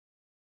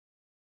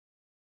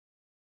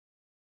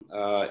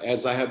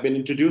As I have been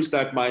introduced,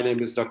 that my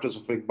name is Dr.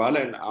 Zafar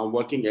Iqbal, and I'm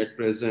working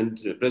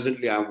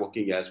presently I'm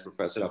working as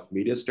Professor of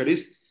Media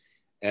Studies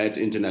at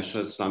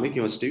International Islamic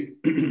University.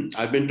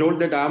 I've been told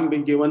that I'm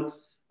being given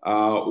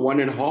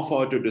 1.5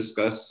 hours to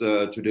discuss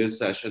today's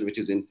session, which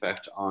is in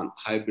fact on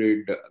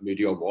hybrid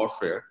media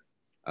warfare.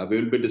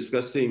 We will be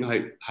discussing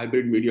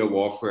hybrid media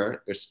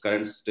warfare, its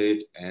current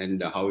state,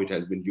 and how it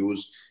has been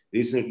used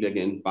recently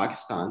again in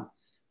Pakistan.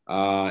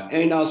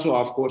 And also,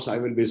 of course, I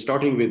will be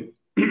starting with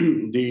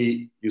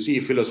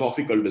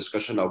philosophical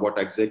discussion of what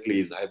exactly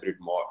is hybrid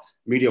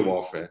media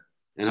warfare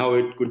and how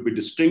it could be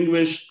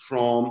distinguished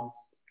from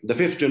the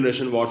fifth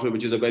generation warfare,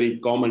 which is a very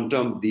common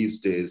term these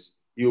days.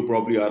 You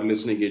probably are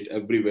listening it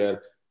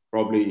everywhere,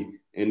 probably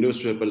in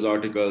newspapers,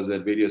 articles,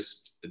 and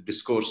various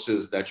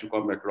discourses that you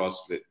come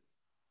across with.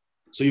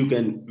 So you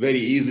can very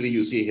easily,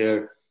 you see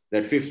here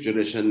that fifth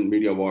generation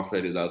media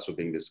warfare is also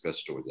being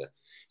discussed over there.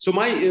 So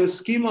my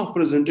scheme of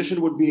presentation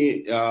would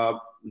be,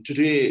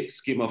 today's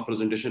scheme of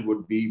presentation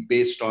would be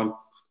based on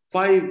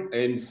 5,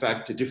 in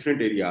fact,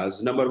 different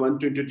areas. Number one,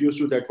 to introduce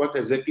you that what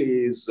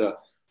exactly is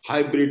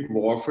hybrid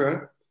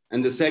warfare.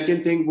 And the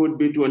second thing would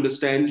be to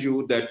understand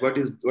you that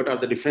what are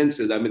the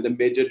differences, I mean, the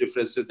major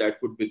differences that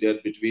could be there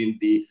between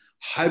the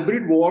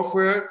hybrid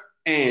warfare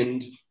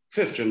and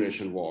fifth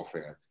generation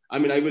warfare. I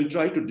mean, I will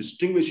try to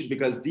distinguish it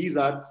because these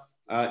are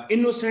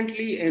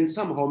innocently and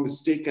somehow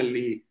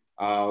mistakenly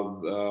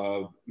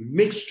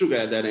mixed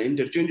together and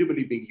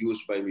interchangeably being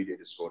used by media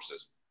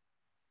discourses.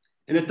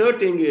 And the third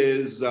thing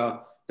is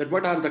that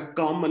what are the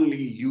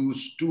commonly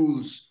used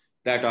tools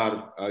that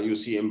are,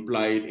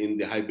 implied in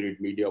the hybrid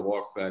media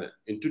warfare,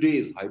 in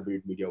today's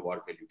hybrid media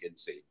warfare, you can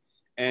say.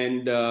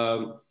 And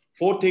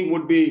fourth thing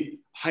would be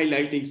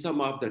highlighting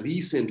some of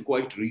the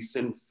quite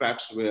recent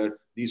facts where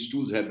these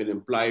tools have been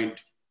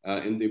applied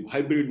in the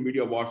hybrid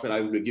media warfare.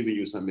 I will be giving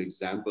you some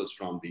examples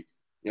from the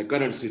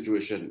current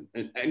situation,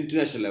 and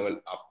international level,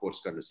 of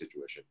course, current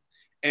situation.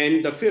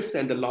 And the fifth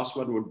and the last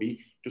one would be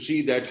to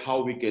see that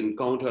how we can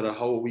counter or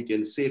how we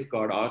can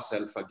safeguard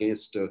ourselves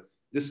against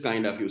this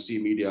kind of,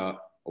 media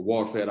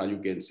warfare, or you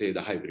can say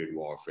the hybrid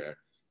warfare.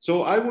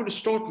 So I would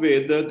start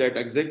with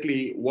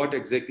what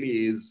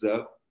exactly is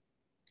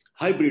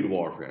hybrid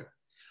warfare.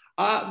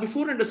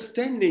 Before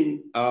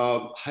understanding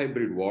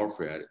hybrid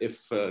warfare,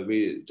 if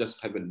we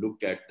just have a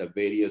look at the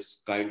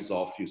various kinds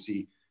of,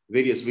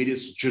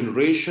 various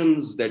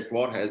generations that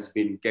war has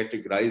been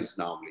categorized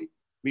normally.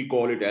 We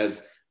call it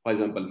as, for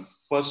example,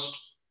 first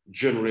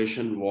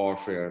generation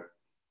warfare.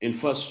 In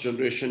first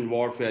generation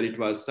warfare, it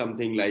was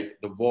something like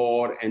the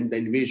war and the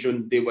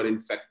invasion. They were in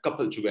fact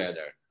coupled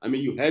together. I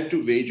mean, you had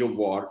to wage a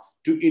war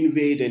to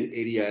invade an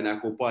area and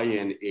occupy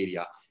an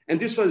area. And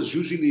this was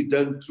usually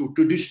done through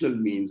traditional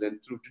means and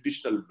through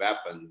traditional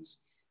weapons.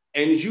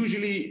 And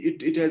usually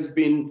it has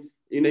been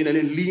in a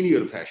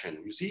linear fashion,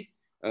 you see.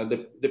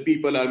 The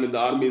people, I mean, the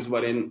armies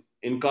were in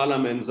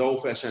column and row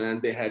fashion,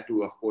 and they had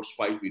to, of course,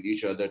 fight with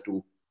each other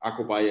to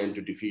occupy and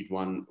to defeat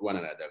one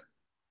another.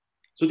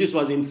 So this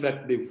was, in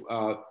fact,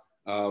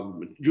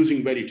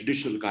 using very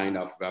traditional kind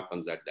of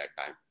weapons at that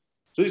time.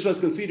 So this was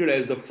considered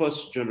as the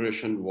first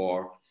generation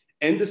war.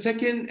 And the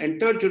second and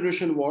third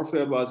generation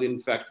warfare was, in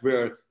fact,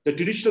 where the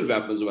traditional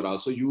weapons were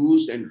also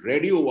used and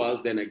radio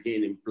was then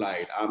again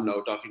implied. I'm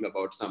now talking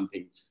about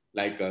something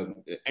like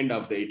end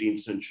of the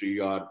 18th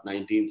century or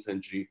 19th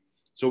century.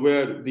 So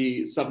where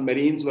the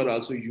submarines were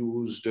also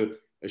used,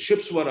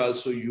 ships were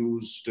also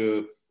used,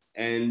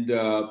 and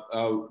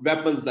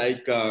weapons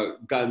like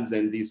guns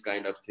and these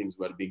kind of things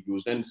were being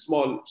used, and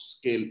small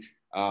scale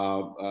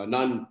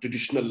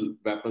non-traditional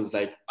weapons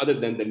like other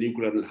than the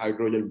nuclear and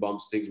hydrogen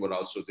bombs, things were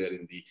also there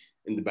in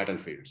the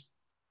battlefields.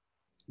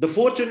 The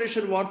fourth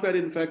generation warfare,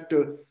 in fact,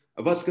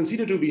 was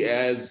considered to be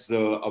as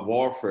a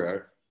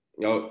warfare.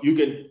 You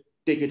can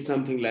take it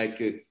something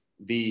like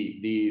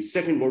the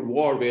Second World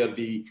War, where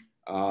the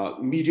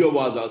media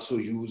was also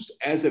used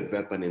as a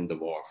weapon in the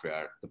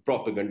warfare. The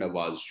propaganda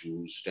was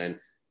used, and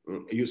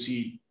you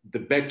see the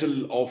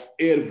battle of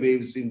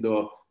airwaves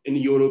in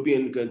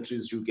European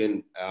countries. You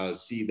can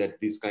see that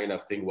this kind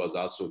of thing was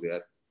also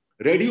there.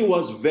 Radio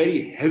was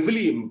very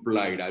heavily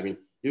implied. I mean,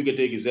 you can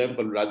take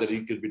example, rather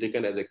it could be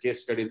taken as a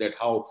case study that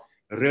how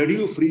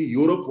radio-free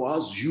Europe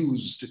was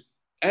used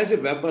as a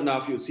weapon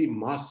of,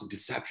 mass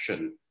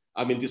deception.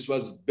 I mean, this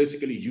was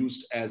basically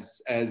used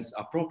as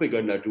a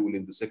propaganda tool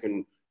in the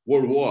Second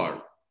World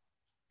War.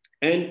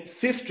 And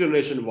fifth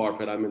generation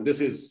warfare, I mean, this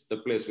is the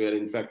place where,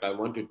 in fact, I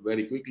wanted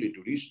very quickly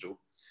to reach to.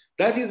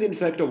 That is, in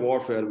fact, a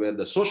warfare where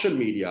the social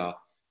media,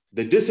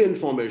 the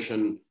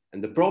disinformation,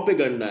 and the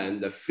propaganda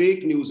and the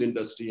fake news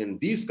industry and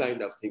these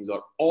kind of things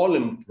are all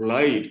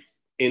implied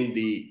in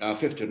the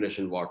fifth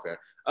generation warfare.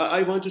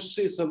 I want to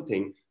say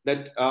something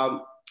that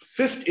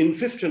in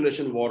fifth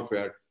generation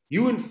warfare,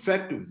 you in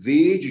fact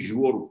wage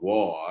your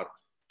war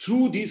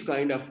through these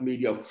kind of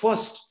media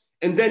first.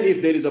 And then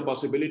if there is a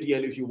possibility,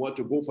 and if you want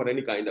to go for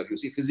any kind of,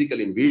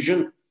 physical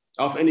invasion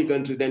of any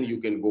country, then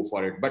you can go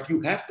for it. But you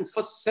have to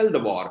first sell the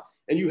war,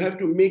 and you have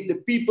to make the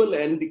people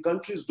and the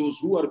countries, those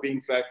who are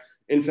being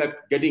in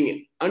fact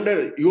getting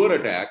under your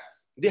attack,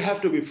 they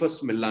have to be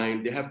first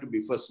maligned, they have to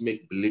be first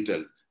make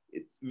belittled.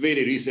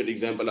 Very recent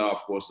example,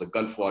 of course, the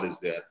Gulf War is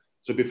there.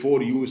 So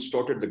before you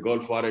started the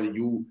Gulf War and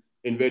you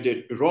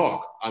invaded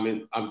Iraq, I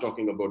mean, I'm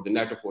talking about the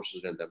NATO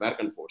forces and the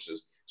American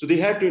forces. So they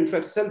had to, in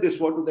fact, sell this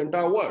war to the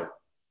entire world.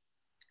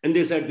 And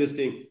they said this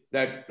thing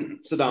that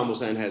Saddam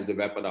Hussein has the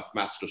weapon of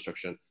mass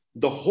destruction.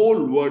 The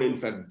whole world, in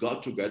fact,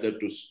 got together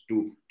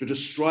to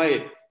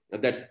destroy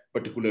that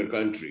particular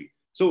country.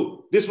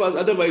 So this was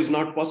otherwise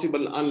not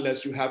possible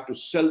unless you have to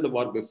sell the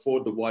war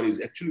before the war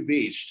is actually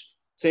waged.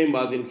 Same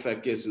was, in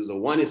fact, cases of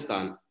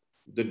Afghanistan,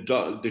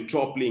 the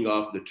toppling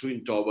of the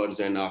Twin Towers,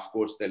 and of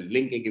course, the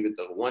linking with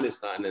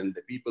Afghanistan and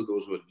the people,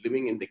 those who were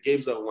living in the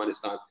caves of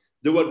Afghanistan,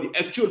 they were the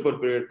actual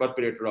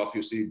perpetrator of,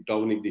 you see,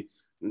 downing the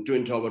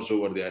Twin Towers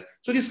over there.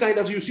 So this kind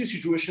of, you see,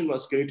 situation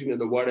was created in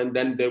the world. And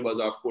then there was,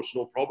 of course,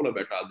 no problem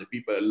at all. The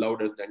people allowed,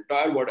 the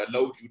entire world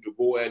allowed you to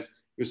go and,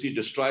 you see,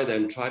 destroy the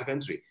entire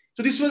country.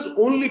 So this was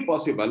only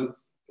possible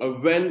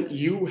when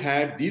you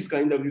had these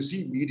kind of, you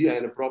see, media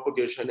and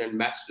propagation and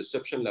mass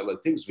deception level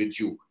things with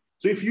you.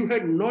 So if you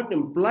had not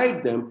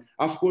implied them,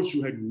 of course,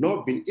 you had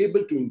not been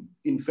able to,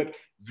 in fact,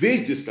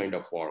 wage this kind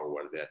of war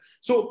over there.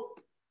 So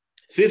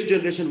fifth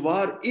generation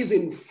war is,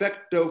 in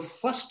fact,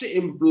 first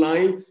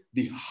implying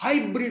the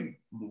hybrid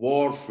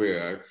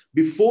warfare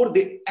before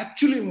they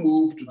actually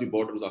move to the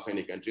borders of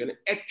any country and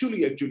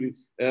actually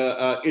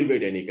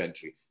invade any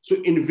country.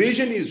 So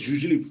invasion is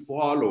usually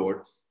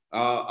followed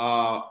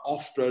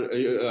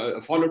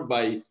followed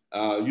by,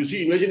 you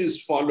see, invasion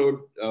is followed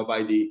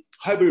by the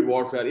hybrid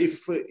warfare.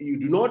 If you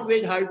do not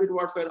wage hybrid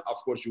warfare, of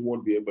course, you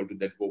won't be able to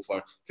then go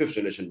for fifth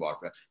generation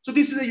warfare. So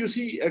this is a, you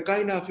see, a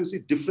kind of, you see,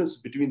 difference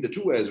between the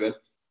two as well,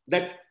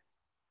 that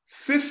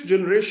fifth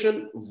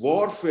generation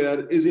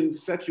warfare is, in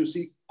fact, you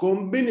see,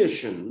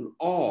 combination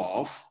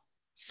of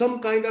some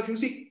kind of, you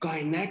see,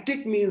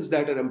 kinetic means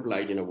that are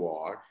implied in a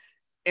war,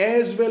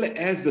 as well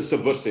as the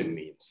subversive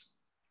means.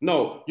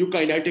 Now, you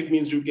kinetic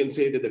means, you can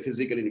say that the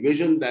physical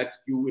invasion that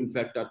you, in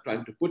fact, are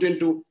trying to put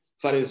into,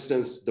 for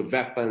instance, the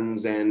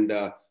weapons and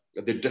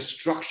the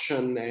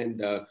destruction and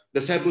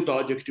the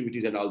sabotage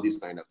activities and all these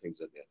kind of things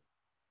are there.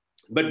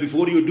 But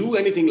before you do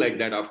anything like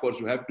that, of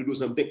course, you have to do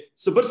something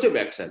subversive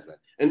acts as well.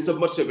 And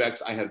subversive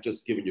acts, I have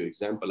just given you an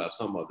example of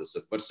some of the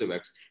subversive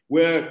acts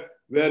where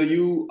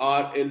you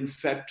are, in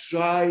fact,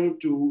 trying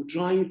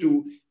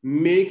to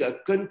make a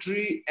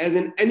country as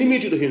an enemy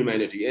to the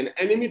humanity, an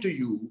enemy to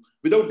you.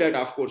 Without that,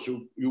 of course,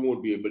 you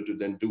won't be able to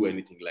then do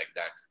anything like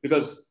that.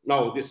 Because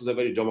now this is a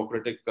very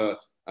democratic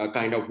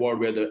kind of war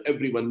where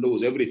everyone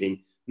knows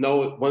everything.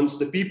 Now, once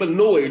the people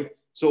know it,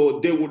 so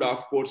they would,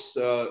 of course,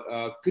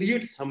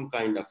 create some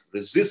kind of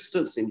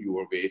resistance in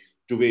your way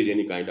to wage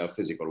any kind of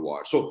physical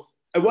war. So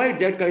avoid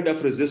that kind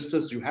of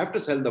resistance. You have to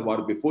sell the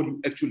war before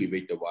you actually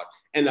wage the war.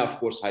 And of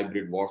course,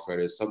 hybrid warfare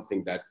is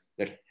something that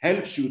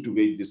helps you to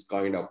wage this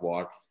kind of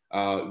war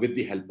with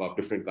the help of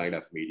different kind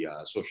of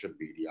media, social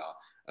media,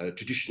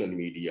 traditional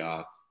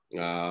media,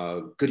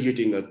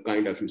 creating a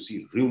kind of, you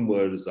see,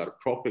 rumors or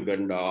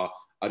propaganda,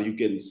 or you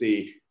can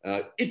say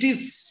it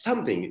is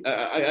something,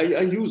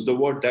 I use the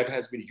word that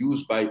has been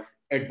used by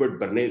Edward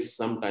Bernays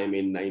sometime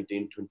in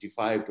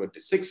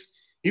 1925-26.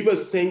 He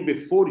was saying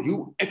before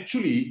you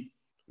actually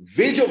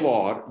wage a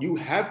war, you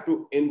have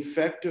to, in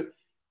fact,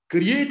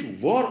 create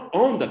war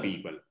on the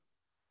people.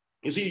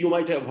 You see, you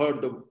might have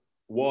heard the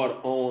war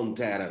on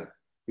terror.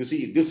 You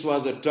see, this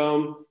was a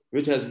term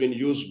which has been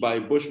used by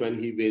Bush when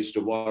he waged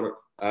a war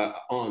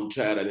on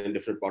terror in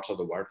different parts of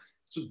the world.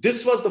 So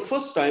this was the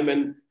first time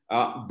when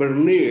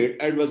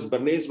Edward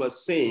Bernays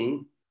was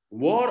saying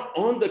war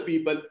on the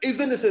people is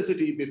a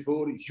necessity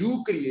before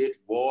you create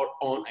war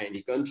on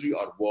any country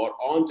or war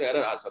on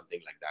terror or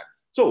something like that.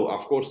 So,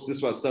 of course,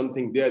 this was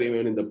something there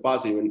even in the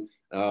past, even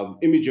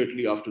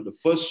immediately after the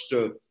First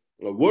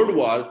World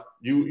War,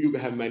 you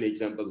have many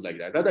examples like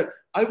that. Rather,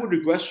 I would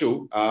request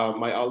you,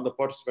 all the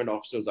participant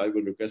officers, I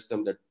would request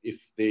them that if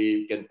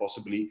they can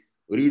possibly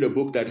read a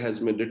book that has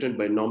been written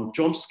by Noam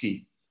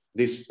Chomsky,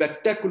 The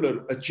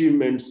Spectacular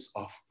Achievements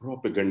of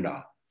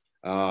Propaganda.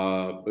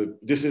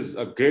 This is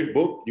a great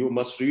book. You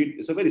must read.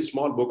 It's a very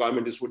small book. I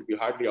mean, this would be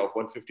hardly of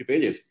 150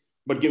 pages,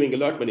 but giving a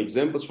lot of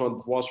examples from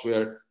the past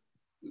where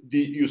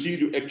you see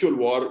the actual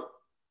war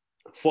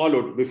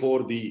followed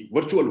before the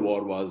virtual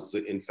war was,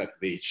 in fact,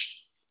 waged.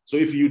 So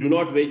if you do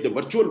not wage the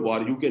virtual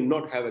war, you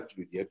cannot have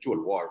actually the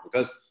actual war,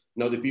 because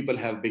now the people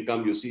have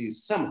become, you see,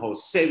 somehow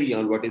savvy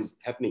on what is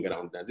happening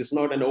around them. This is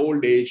not an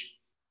old age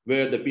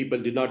where the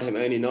people did not have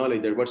any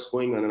knowledge that what's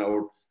going on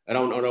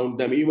around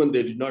them. Even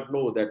they did not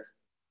know that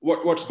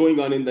what's going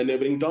on in the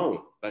neighboring town.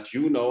 But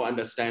you now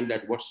understand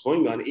that what's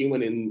going on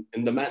even in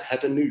the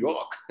Manhattan, New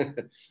York.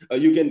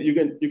 You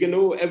can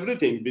know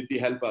everything with the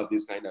help of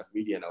this kind of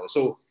media now.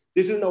 So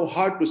this is now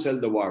hard to sell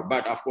the war.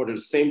 But of course, at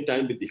the same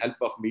time, with the help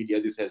of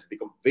media, this has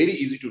become very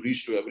easy to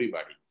reach to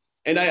everybody.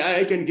 And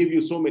I can give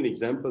you so many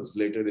examples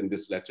later in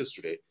this lectures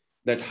today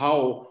that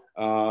how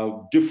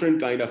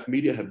different kind of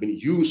media have been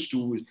used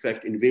to, in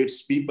fact, invade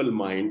people's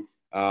mind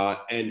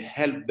and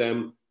help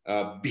them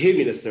behave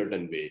in a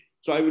certain way.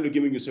 So I will be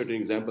giving you certain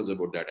examples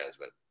about that as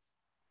well.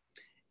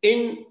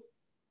 In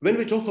when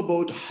we talk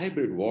about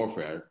hybrid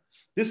warfare,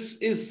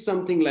 this is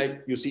something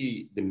like you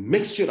see the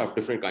mixture of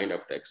different kind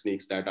of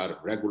techniques that are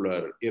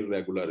regular,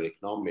 irregular,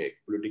 economic,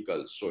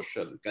 political,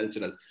 social,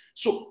 cultural.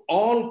 So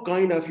all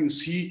kind of you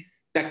see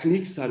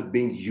techniques are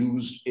being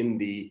used in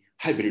the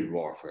hybrid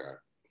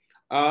warfare.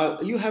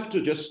 You have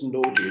to just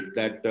note it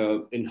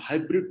that in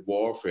hybrid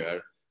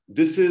warfare,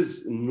 this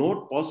is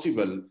not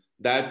possible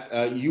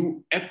that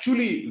you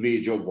actually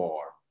wage a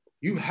war.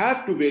 You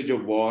have to wage a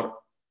war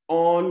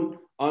on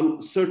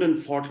certain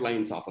fault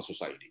lines of a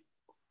society.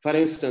 For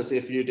instance,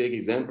 if you take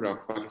example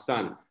of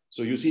Pakistan,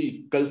 so you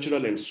see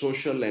cultural and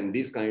social and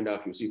these kind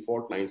of, you see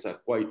fault lines are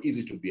quite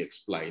easy to be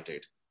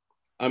exploited.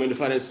 I mean,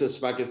 for instance,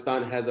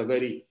 Pakistan has a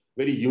very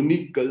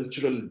unique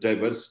cultural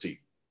diversity.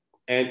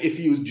 And if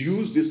you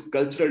use this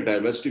cultural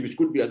diversity, which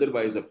could be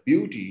otherwise a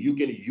beauty, you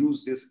can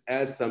use this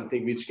as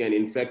something which can,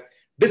 in fact,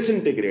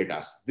 disintegrate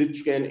us,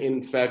 which can,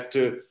 in fact,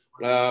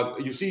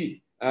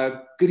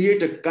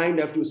 create a kind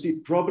of, you see,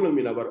 problem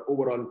in our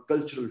overall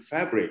cultural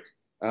fabric.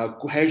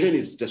 Cohesion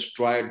is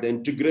destroyed, the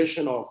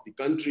integration of the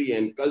country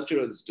and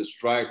culture is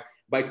destroyed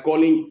by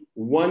calling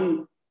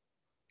one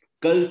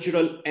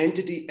cultural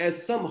entity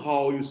as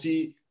somehow, you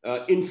see,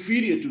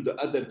 inferior to the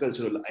other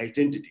cultural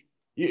identity.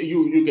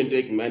 You can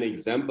take many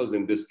examples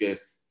in this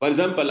case. For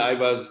example, I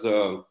was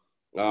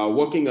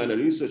working on a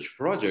research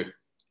project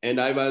and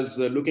I was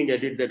looking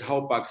at it that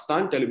how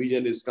Pakistan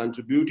television is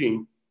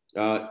contributing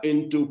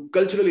into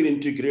culturally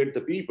integrate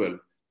the people.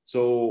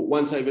 So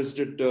once I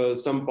visited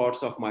some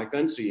parts of my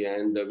country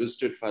and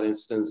visited, for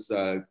instance,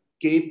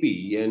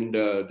 KP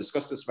and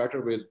discussed this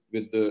matter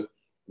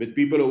with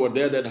people over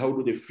there that how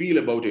do they feel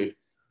about it.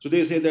 So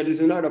they say that this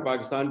is not a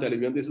Pakistan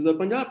television, this is a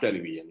Punjab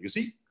television, you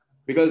see,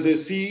 because they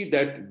see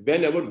that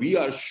whenever we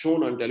are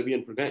shown on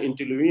in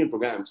television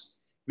programs,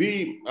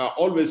 we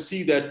always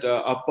see that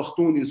a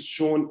Pakhtun is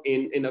shown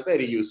in a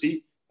very, you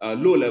see,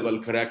 low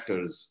level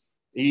characters.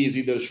 He is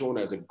either shown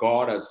as a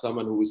god, as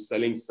someone who is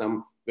selling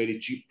some very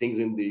cheap things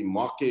in the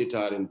market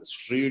or in the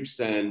streets,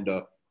 and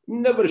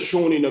never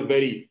shown in a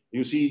very,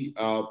 you see,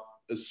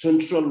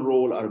 central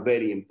role or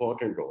very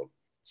important role.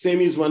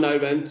 Same is when I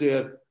went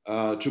there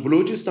to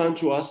Balochistan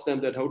to ask them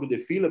that how do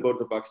they feel about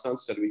the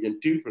Pakistan's television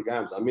TV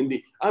programs. I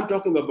mean, I'm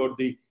talking about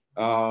the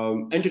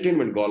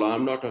entertainment gala.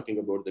 I'm not talking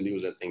about the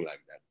news and things like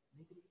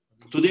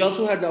that. So they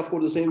also had, of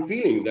course, the same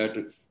feelings that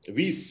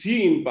we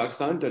see in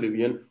Pakistan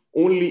television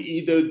only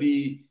either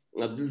the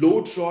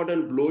low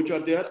trodden bloch are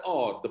there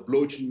or the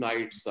bloch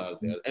nights are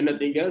there. And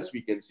nothing else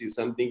we can see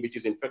something which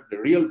is in fact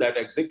real that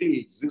exactly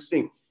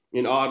existing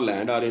in our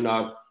land or in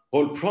our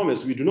whole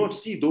promise. We do not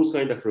see those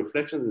kind of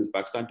reflections in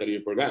Pakistan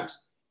television programs.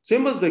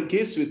 Same was the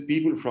case with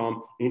people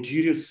from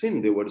interior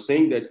Sindh. They were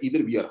saying that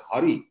either we are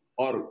Hari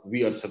or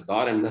we are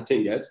Sardar and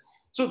nothing else.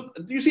 So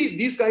you see,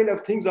 these kind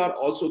of things are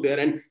also there,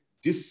 and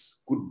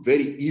this could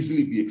very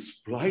easily be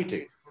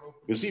exploited.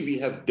 You see, we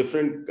have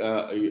different,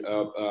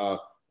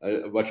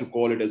 what you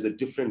call it as a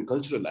different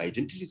cultural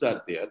identities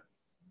are there.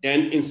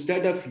 And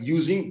instead of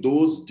using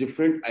those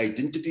different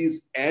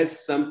identities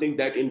as something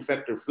that in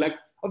fact reflect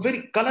a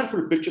very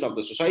colorful picture of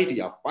the society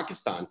of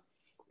Pakistan,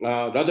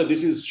 rather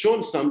this is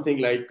shown something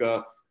like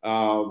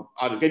or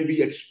can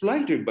be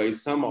exploited by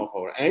some of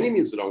our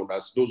enemies around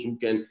us, those who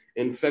can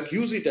in fact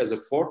use it as a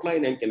fault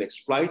line and can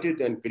exploit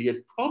it and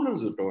create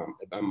problems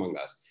among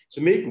us. So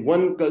make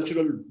one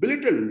cultural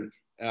belittled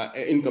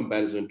in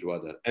comparison to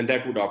other. And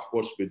that would of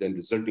course be then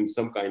resulting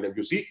some kind of,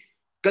 you see,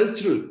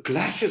 cultural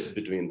clashes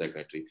between the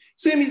country.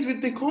 Same is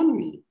with the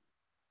economy.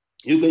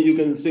 You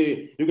can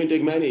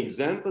take many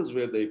examples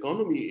where the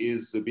economy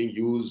is being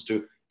used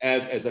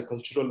as a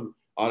cultural,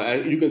 or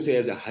you can say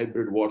as a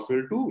hybrid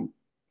warfare tool,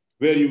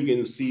 where you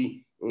can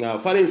see,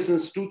 for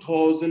instance,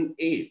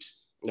 2008,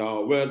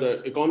 where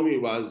the economy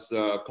was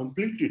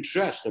completely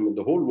trashed. I mean,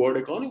 the whole world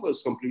economy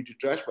was completely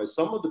trashed by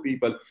some of the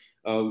people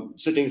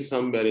sitting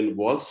somewhere in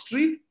Wall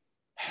Street,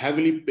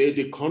 heavily paid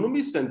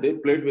economists, and they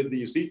played with the,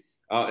 you see,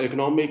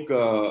 economic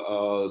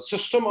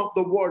system of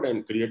the world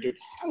and created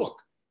havoc.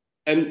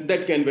 And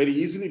that can very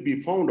easily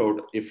be found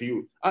out if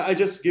you, I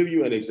just give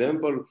you an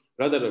example.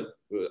 Rather,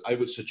 I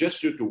would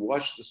suggest you to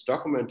watch this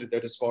documentary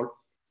that is called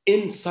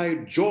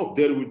Inside Job.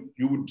 There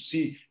you would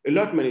see a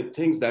lot many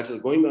things that are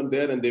going on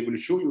there, and they will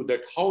show you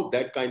that how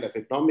that kind of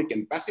economic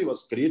impasse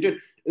was created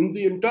in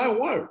the entire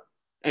world.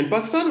 And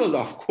Pakistan was,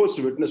 of course,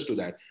 witness to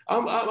that.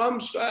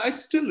 I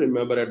still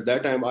remember at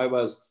that time I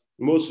was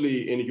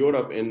mostly in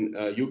Europe, in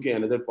UK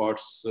and other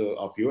parts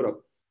of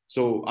Europe.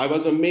 So I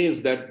was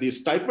amazed that the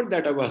stipend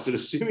that I was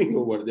receiving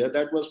over there,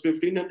 that was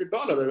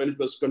 $1,500. And when it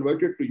was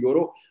converted to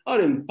euro or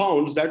in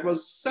pounds, that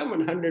was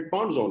 700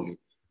 pounds only.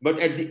 But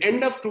at the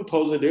end of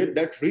 2008,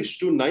 that reached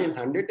to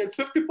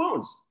 950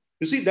 pounds.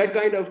 You see, that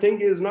kind of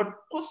thing is not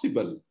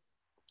possible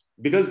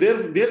because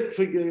their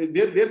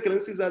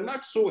currencies are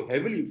not so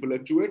heavily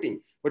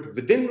fluctuating. But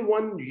within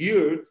 1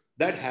 year,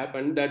 that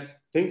happened,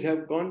 that things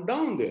have gone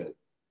down there.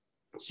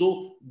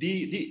 So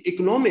the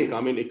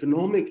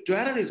economic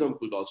terrorism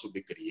could also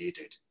be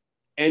created.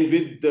 And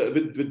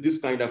with this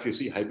kind of, you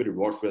see, hybrid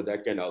warfare,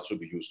 that can also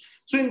be used.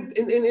 So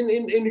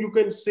in you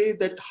can say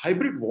that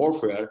hybrid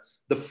warfare,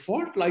 the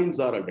fault lines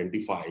are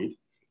identified,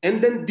 and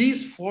then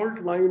these fault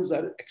lines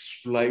are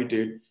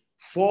exploited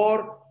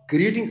for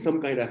creating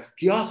some kind of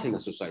chaos in a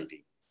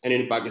society. And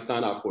in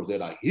Pakistan, of course,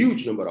 there are a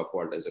huge number of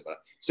fault lines.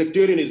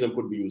 Sectarianism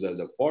could be used as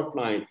a fault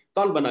line.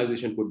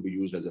 Talibanization could be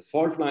used as a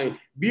fault line.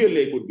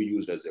 BLA could be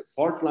used as a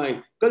fault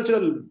line.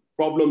 Cultural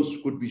problems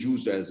could be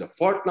used as a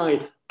fault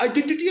line.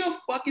 Identity of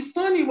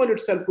Pakistan even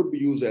itself could be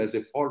used as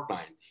a fault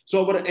line. So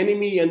our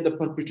enemy and the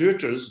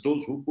perpetrators,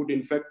 those who could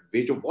in fact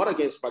wage a war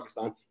against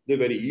Pakistan, they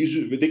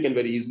can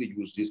very easily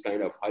use these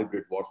kind of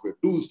hybrid warfare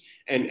tools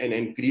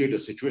and create a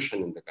situation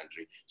in the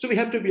country. So we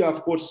have to be,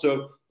 of course,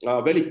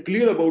 very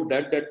clear about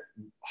that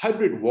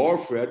hybrid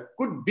warfare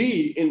could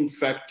be in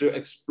fact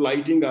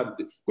exploiting, or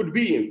could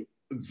be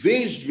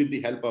waged with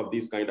the help of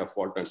these kind of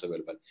fault lines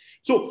available.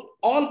 So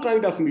all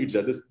kind of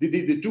media,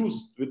 the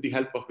tools with the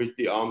help of which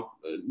the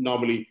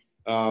normally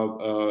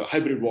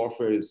hybrid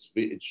warfare is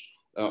waged,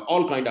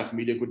 all kind of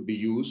media could be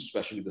used,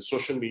 especially the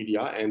social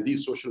media, and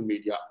these social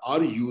media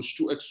are used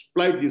to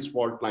exploit these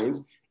fault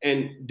lines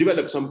and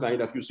develop some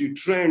kind of, you see,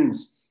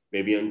 trends,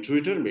 maybe on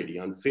Twitter, maybe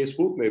on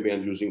Facebook, maybe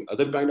on using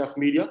other kind of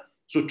media.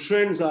 So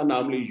trends are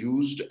normally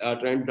used,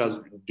 trend has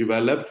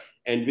developed,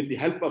 and with the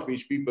help of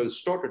which people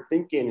started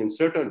thinking in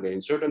certain way,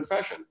 in certain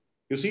fashion.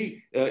 You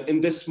see,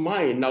 in this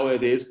mind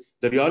nowadays,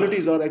 the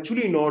realities are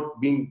actually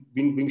not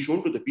being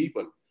shown to the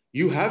people.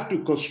 You have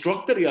to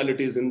construct the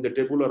realities in the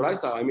tabula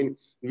rasa. I mean,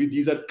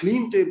 these are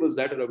clean tables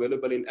that are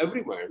available in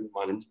every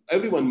mind,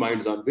 everyone's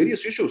minds on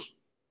various issues.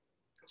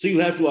 So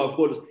you have to, of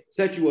course,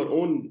 set your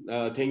own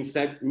things,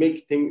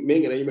 make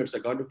arrangements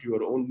according to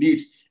your own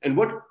needs, and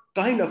what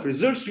kind of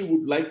results you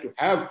would like to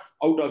have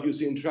out of, you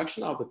see,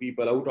 interaction of the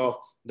people, out of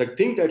the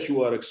thing that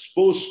you are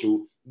exposed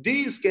to.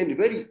 These can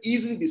very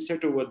easily be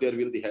set over there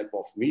with the help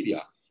of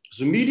media.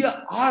 So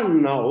media are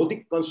now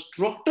the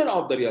constructor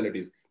of the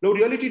realities. Now,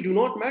 reality do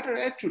not matter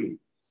actually.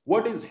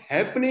 What is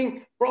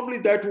happening, probably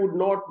that would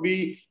not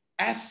be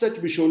as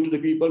such be shown to the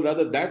people,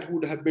 rather that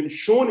would have been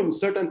shown in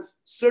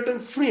certain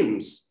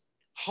frames.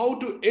 How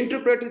to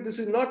interpret it, this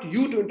is not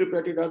you to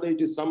interpret it, rather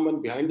it is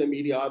someone behind the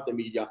media or the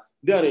media.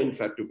 They are in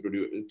fact to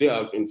produce, they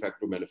are in fact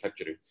to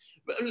manufacture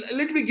it.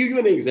 Let me give you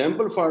an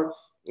example for,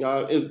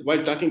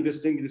 while talking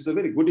this thing, this is a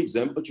very good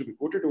example to be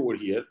quoted over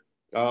here.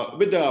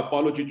 With the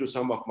apology to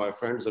some of my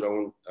friends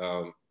around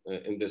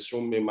in this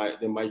room, they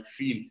might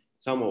feel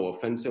somehow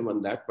offensive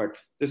on that, but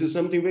this is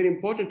something very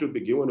important to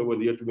be given over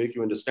here to make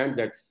you understand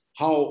that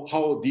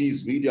how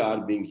these media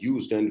are being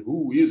used and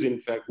who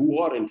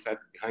are in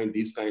fact behind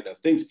these kind of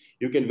things.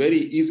 You can very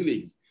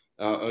easily,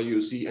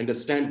 you see,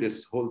 understand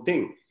this whole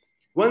thing.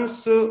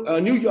 Once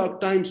New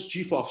York Times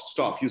chief of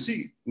staff, you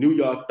see, New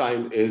York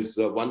Times is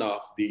one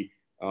of the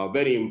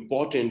very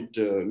important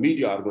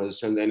media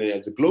organization, and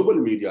as a global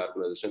media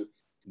organization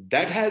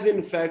that has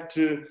in fact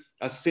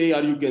a say,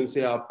 or you can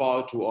say a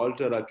power to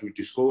alter or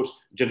to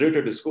generate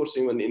a discourse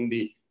even in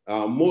the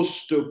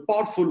most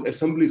powerful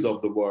assemblies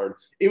of the world,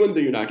 even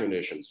the United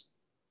Nations.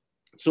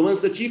 So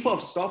once the chief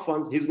of staff,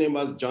 his name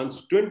was John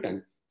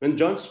Swinton, when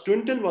John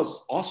Swinton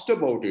was asked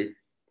about it,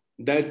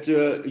 that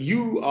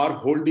you are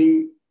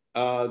holding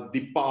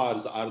the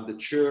powers or the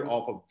chair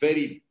of a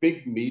very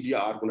big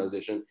media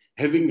organization,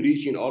 having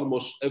reached in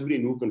almost every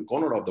nook and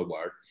corner of the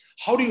world.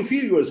 How do you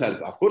feel yourself?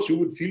 Of course, you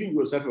would feel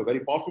yourself a very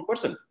powerful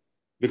person,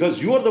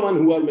 because you are the one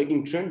who are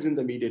making trends in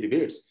the media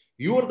debates.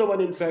 You are the one,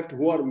 in fact,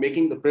 who are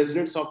making the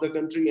presidents of the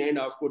country and,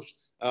 of course,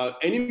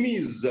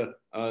 enemies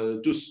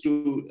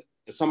to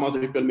some other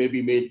people may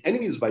be made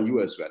enemies by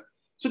you as well.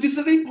 So this is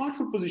a very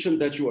powerful position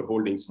that you are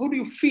holding. So how do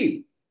you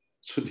feel?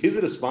 So his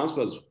response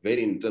was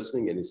very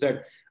interesting. And he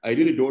said, I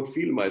really don't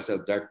feel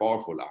myself that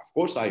powerful. Of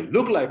course, I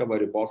look like a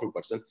very powerful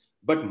person,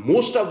 but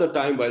most of the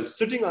time while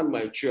sitting on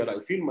my chair, I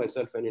feel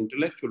myself an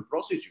intellectual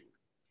prostitute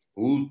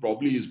who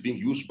probably is being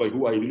used by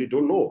who I really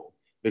don't know,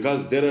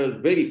 because there are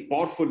very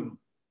powerful,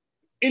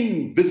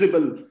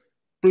 invisible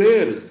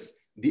players,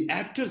 the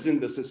actors in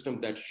the system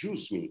that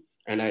use me.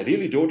 And I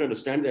really don't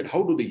understand that.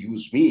 How do they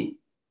use me?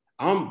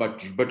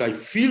 But I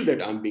feel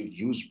that I'm being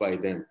used by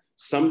them.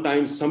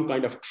 Sometimes some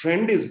kind of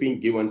trend is being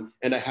given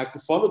and I have to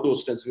follow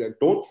those trends. If I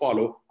don't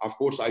follow, of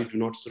course, I do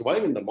not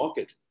survive in the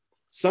market.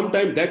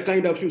 Sometimes that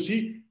kind of, you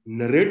see,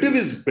 narrative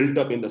is built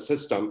up in the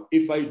system.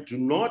 If I do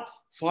not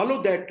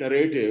follow that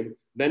narrative,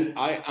 then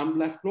I am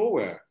left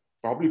nowhere.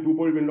 Probably people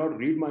will not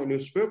read my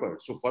newspaper.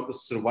 So for the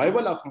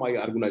survival of my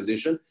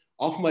organization,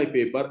 of my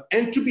paper,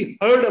 and to be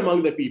heard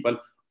among the people,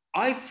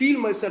 I feel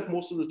myself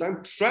most of the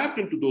time trapped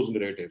into those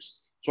narratives.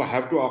 So I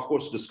have to, of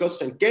course,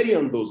 discuss and carry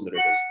on those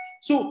narratives.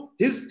 So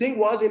his thing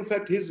was, in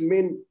fact, his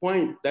main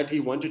point that he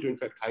wanted to, in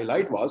fact,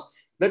 highlight was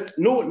that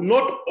no,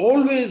 not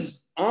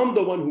always I'm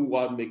the one who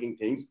are making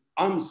things.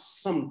 I'm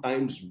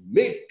sometimes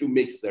made to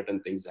make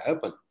certain things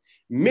happen,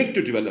 made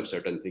to develop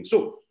certain things.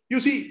 So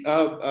you see,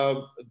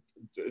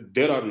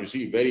 there are, you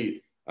see,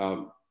 very,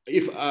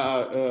 if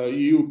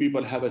you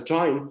people have a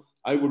time,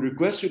 I would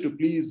request you to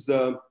please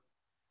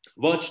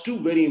watch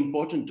two very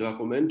important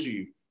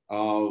documentary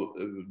uh,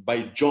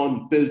 by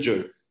John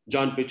Pilger.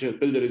 John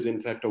Pilger is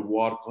in fact a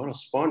war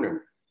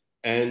correspondent,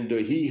 and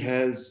he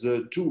has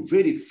two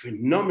very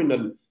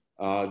phenomenal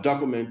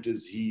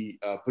documentaries he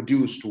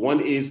produced.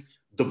 One is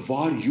The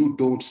War You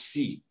Don't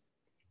See.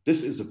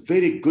 This is a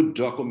very good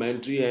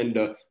documentary, and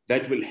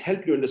that will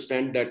help you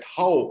understand that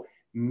how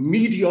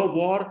media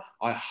war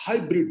or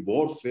hybrid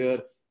warfare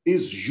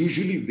is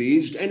usually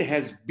waged and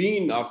has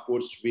been, of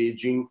course,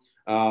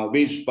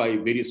 waged by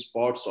various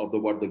parts of the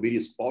world, the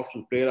various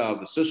powerful players of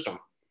the system.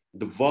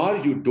 The War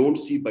You Don't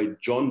See by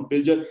John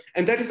Pilger,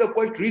 and that is a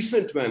quite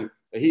recent one.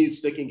 He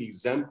is taking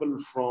example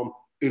from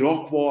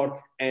Iraq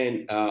war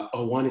and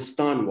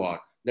Afghanistan war,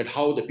 that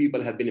how the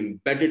people have been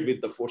embedded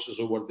with the forces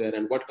over there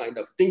and what kind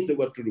of things they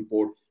were to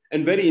report.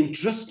 And very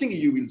interestingly,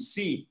 you will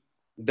see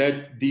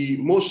that the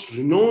most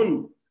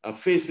renowned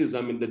faces,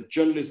 I mean, the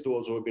journalists,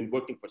 those who have been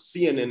working for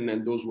CNN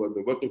and those who have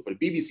been working for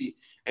BBC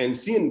and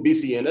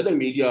CNBC and other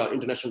media,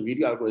 international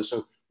media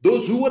organizations,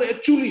 those who were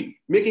actually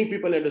making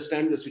people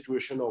understand the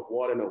situation of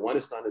war in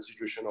Afghanistan, the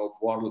situation of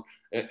war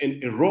in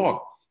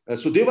Iraq.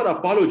 So they were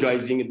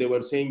apologizing. They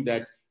were saying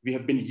that we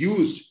have been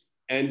used,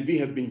 and we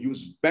have been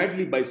used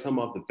badly by some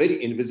of the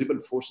very invisible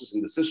forces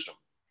in the system.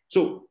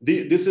 So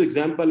this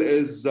example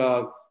is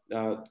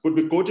could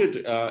be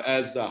quoted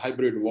as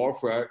hybrid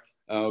warfare,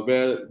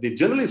 where the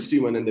journalists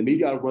even and the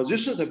media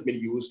organizations have been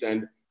used,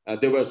 and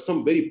there were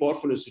some very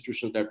powerful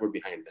institutions that were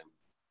behind them.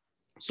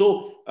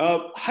 So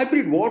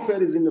hybrid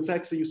warfare is in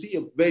effect, so you see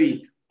a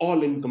very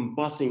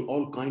all-encompassing,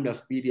 all kind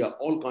of media,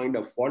 all kind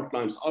of fault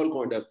lines, all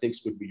kind of things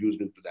could be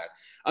used into that.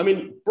 I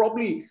mean,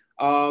 probably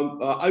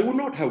I would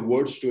not have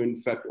words to in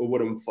fact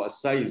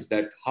overemphasize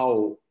that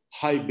how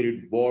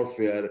hybrid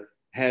warfare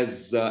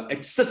has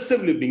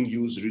excessively been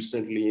used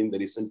recently in the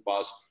recent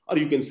past, or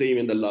you can say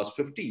even the last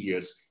 50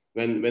 years,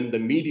 when the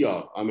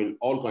media, I mean,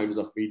 all kinds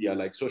of media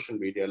like social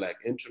media, like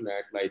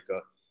internet, like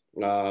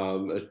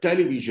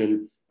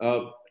television,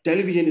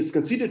 television is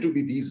considered to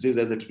be these days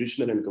as a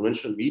traditional and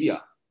conventional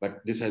media,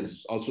 but this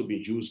has also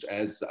been used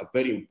as a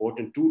very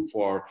important tool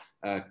for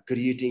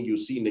creating, you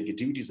see,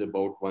 negativities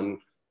about one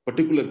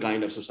particular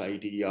kind of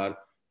society. Or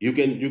you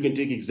can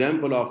take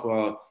example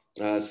of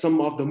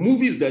some of the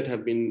movies that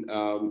have been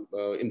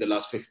in the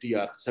last 50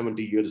 or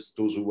 70 years,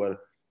 those who were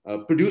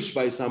produced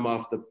by some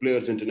of the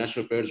players,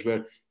 international players,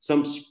 where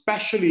some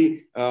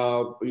specially,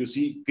 you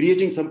see,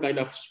 creating some kind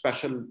of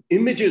special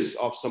images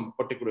of some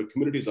particular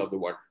communities of the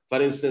world.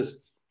 For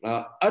instance,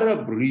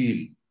 Arab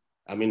Reel,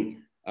 I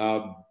mean,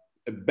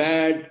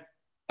 bad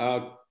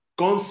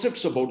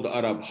concepts about the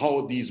Arab,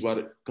 how these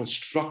were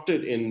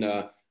constructed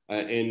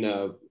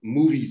in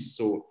movies.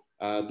 So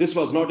this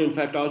was not, in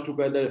fact,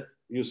 altogether,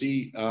 you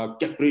see,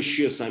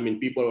 capricious. I mean,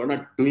 people were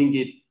not doing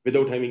it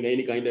without having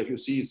any kind of, you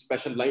see,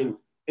 special line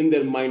in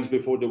their minds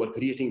before they were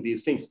creating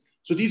these things.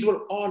 So these were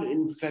all,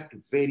 in fact,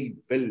 very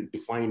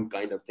well-defined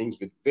kind of things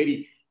with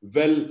very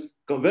well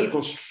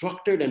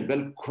constructed and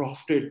well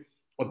crafted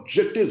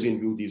objectives in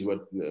view. These were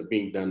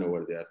being done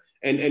over there.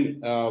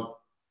 And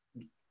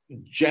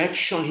Jack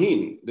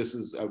Shaheen, this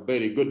is a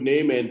very good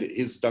name, and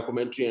his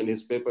documentary and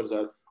his papers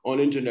are on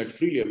internet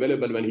freely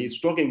available, when he's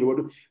talking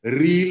about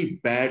real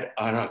bad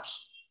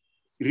Arabs,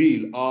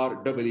 real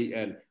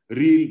R-E-E-L,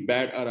 real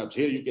bad Arabs.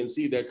 Here you can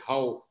see that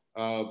how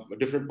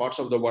different parts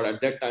of the world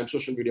at that time,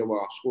 social media was,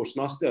 of course,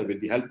 not there.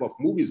 With the help of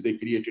movies, they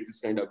created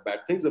this kind of bad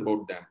things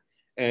about them.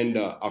 And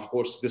of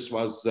course, this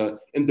was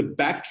in the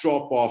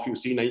backdrop of, you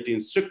see,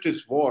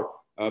 1960s war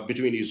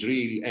between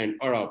Israel and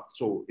Arab.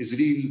 So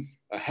Israel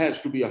has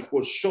to be, of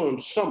course, shown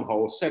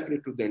somehow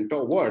sacred to the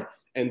entire world,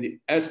 and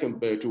as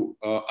compared to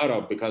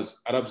Arab,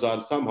 because Arabs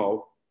are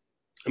somehow,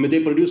 I mean,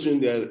 they produce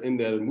in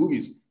their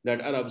movies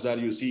that Arabs are,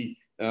 you see,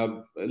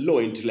 low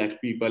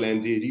intellect people,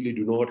 and they really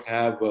do not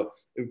have a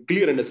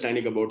clear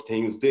understanding about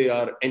things. They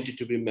are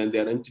anti-women, they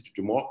are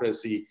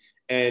anti-democracy,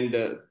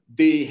 and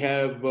they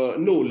have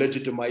no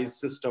legitimized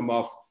system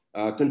of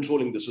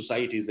controlling the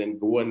societies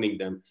and governing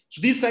them.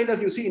 So these kind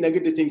of, you see,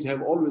 negative things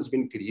have always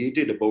been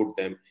created about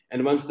them.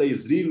 And once the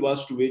Israel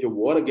was to wage a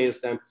war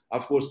against them,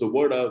 of course,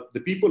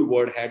 the people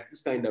world had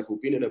this kind of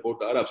opinion about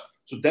the Arabs.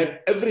 So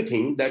that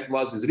everything that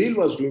was Israel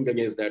was doing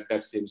against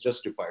that seems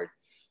justified.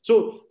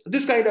 So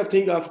this kind of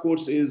thing, of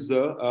course, is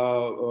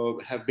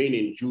have been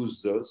in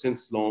use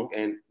since long,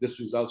 and this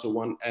is also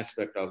one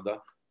aspect of the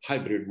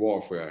hybrid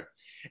warfare.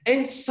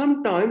 And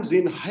sometimes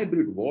in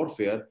hybrid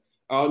warfare,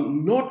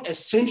 not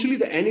essentially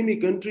the enemy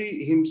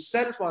country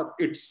himself or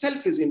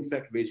itself is in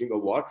fact waging a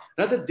war.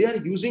 Rather, they are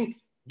using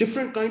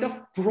different kind of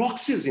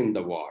proxies in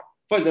the war.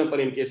 For example,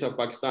 in case of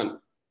Pakistan,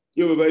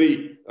 you have a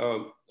very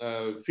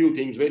few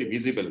things very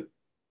visible.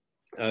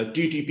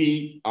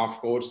 TTP, of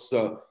course,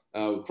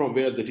 from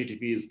where the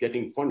TTP is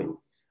getting funding,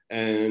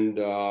 and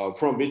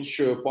from which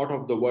part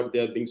of the world they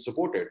are being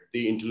supported,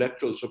 the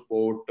intellectual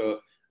support,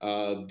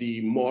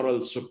 the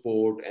moral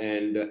support,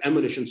 and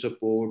ammunition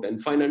support,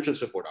 and financial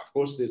support. Of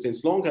course, they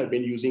since long have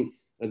been using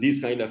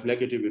these kind of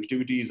negative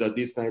activities or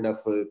these kind of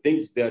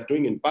things they are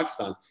doing in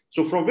Pakistan.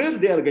 So from where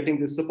they are getting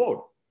this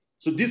support?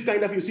 So this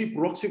kind of, you see,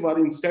 proxy war,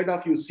 instead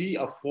of, you see,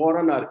 a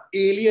foreign or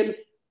alien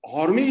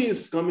army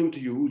is coming to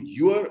you,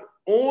 your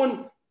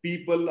own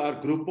people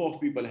or group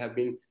of people have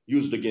been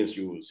used against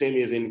you.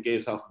 Same as in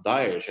case of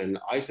Daesh and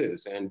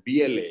ISIS and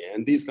BLA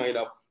and these kind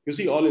of, you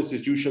see, all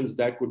institutions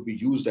that could be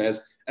used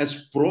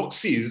as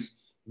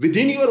proxies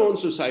within your own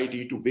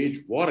society to wage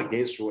war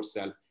against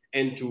yourself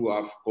and to,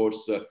 of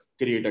course,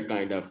 create a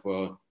kind of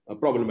a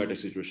problematic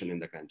situation in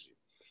the country.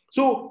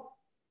 So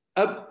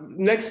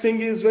next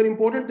thing is very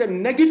important, that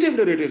negative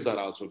narratives are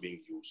also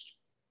being used.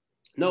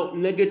 Now,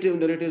 negative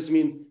narratives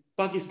means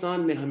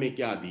Pakistan ne hame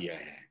kya diya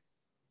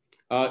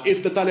hai.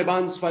 If the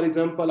Taliban, for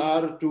example,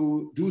 are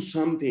to do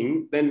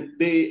something, then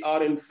they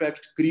are in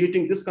fact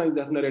creating this kind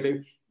of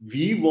narrative.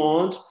 We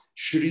want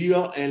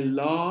Sharia and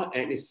law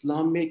and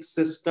Islamic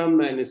system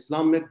and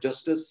Islamic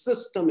justice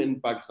system in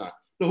Pakistan.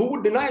 Now, who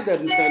would deny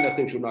that this kind of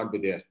thing should not be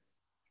there?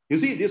 You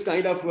see, this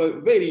kind of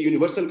very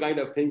universal kind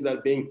of things are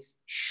being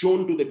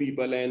shown to the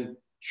people and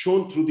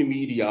shown through the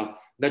media,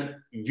 that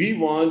we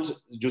want,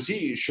 you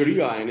see,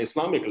 Sharia and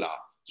Islamic law.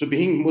 So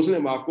being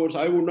Muslim, of course,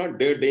 I would not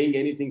dare doing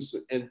anything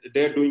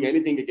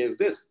against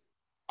this.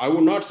 I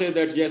would not say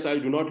that, yes, I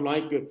do not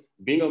like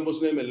being a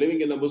Muslim and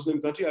living in a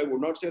Muslim country. I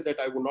would not say that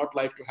I would not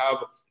like to have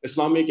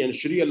Islamic and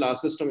Sharia law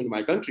system in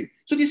my country.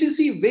 So this is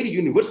a very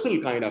universal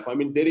kind of, I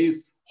mean, there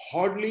is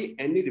hardly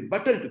any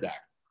rebuttal to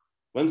that.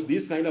 Once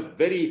this kind of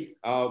very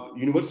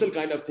universal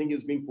kind of thing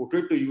is being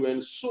portrayed to you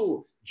and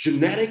so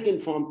generic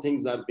informed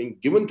things are being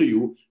given to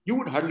you, you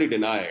would hardly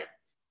deny it.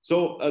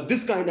 So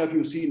this kind of,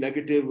 you see,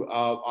 negative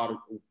or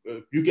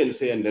you can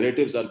say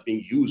narratives are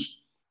being used.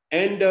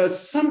 And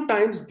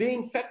sometimes they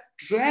in fact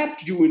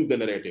trap you in the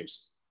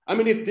narratives. I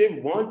mean, if they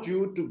want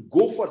you to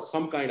go for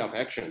some kind of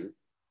action,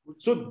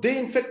 so they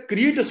in fact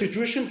create a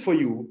situation for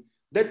you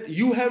that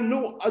you have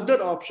no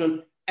other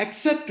option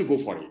except to go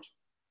for it.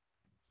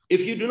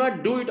 If you do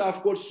not do it,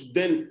 of course,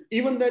 then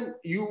even then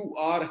you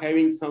are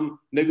having some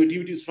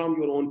negativities from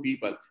your own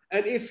people.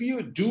 And if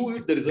you do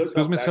it, the result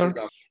Excuse of me, that sir.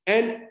 is,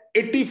 and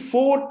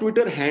 84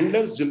 Twitter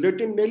handlers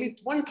generated nearly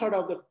 1/3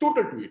 of the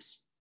total tweets.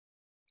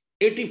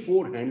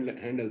 84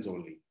 handles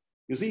only.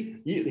 You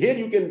see, here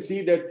you can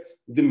see that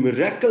the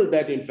miracle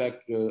that in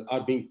fact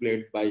are being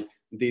played by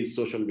these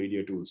social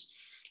media tools.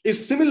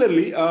 Is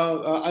similarly,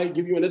 I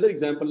give you another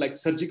example, like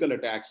surgical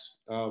attacks.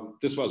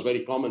 This was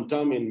very common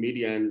term in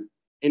media, and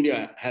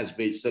India has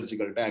waged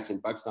surgical attacks in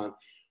Pakistan.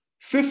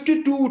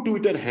 52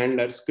 Twitter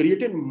handlers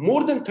created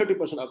more than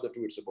 30% of the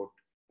tweets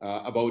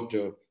about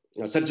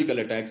surgical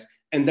attacks,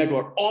 and that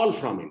were all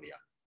from India.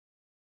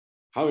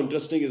 How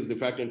interesting is the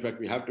fact, in fact,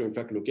 we have to, in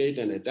fact, locate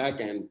and attack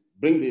and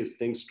bring these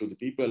things to the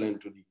people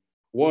and to the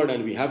world,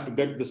 and we have to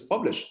get this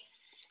published.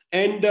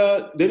 And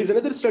there is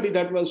another study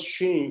that was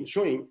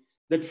showing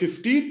that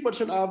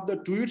 15% of the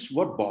tweets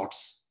were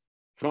bots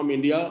from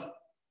India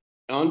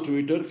on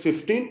Twitter.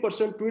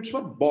 15% tweets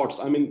were bots.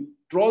 I mean,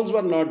 trolls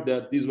were not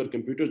there. These were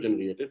computer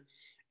generated.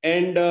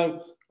 And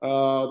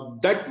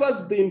that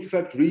was the, in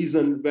fact,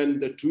 reason when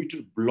the Twitter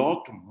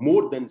blocked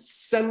more than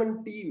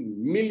 70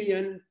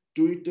 million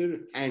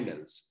Twitter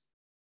handles.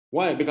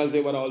 Why? Because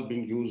they were all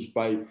being used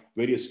by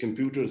various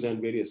computers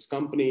and various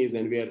companies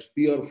and were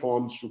peer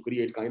forms to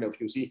create kind of,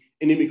 you see,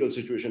 inimical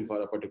situation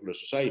for a particular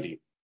society.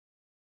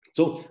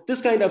 So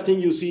this kind of thing,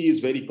 you see, is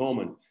very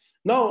common.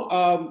 Now,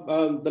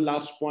 the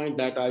last point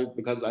that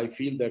because I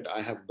feel that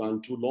I have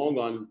gone too long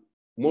on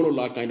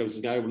monologue kind of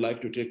thing, I would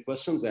like to take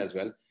questions as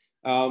well.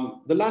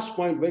 The last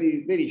point,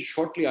 very, very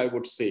shortly, I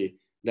would say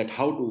that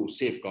how to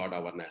safeguard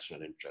our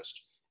national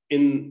interest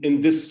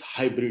in this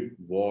hybrid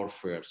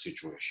warfare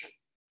situation.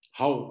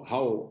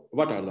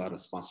 What are the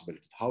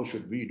responsibilities? How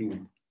should we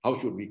do? How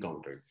should we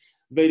counter it?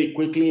 Very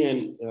quickly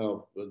and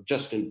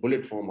just in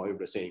bullet form, I would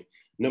be saying,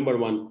 number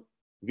one,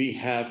 we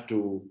have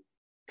to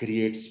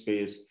create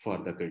space for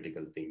the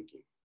critical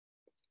thinking.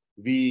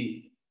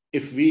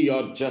 If we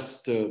are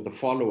just the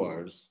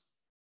followers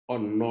or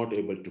not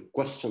able to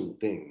question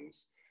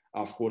things,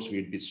 of course,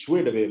 we'd be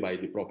swayed away by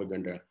the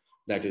propaganda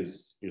that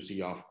is, you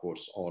see, of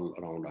course, all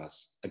around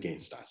us,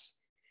 against us.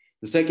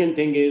 The second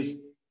thing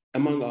is,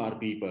 among our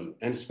people,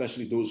 and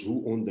especially those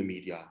who own the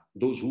media,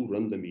 those who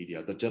run the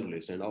media, the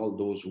journalists, and all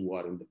those who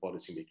are in the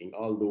policy making,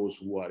 all those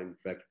who are in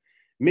fact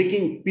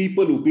making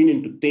people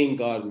opinion to think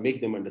or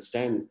make them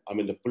understand, I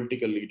mean, the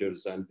political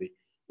leaders and the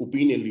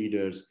opinion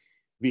leaders,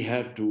 we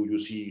have to, you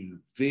see,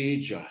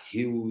 wage a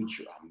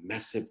huge,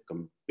 massive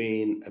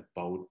campaign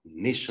about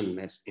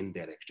nationness in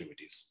their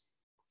activities.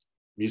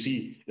 You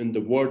see, in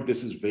the world,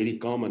 this is very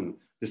common.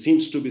 There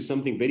seems to be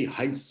something very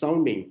high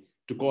sounding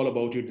to call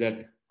about it,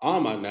 that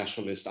I'm a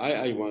nationalist.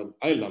 I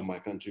love my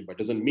country, but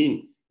doesn't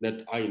mean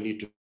that I need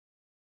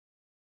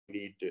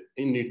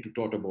to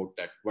talk about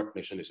that what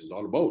nationalism is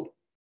all about.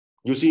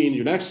 You see, in the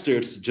United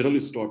States,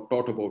 journalists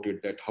taught about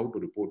it, that how to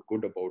report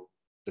good about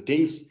the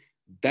things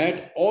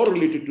that are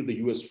related to the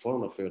US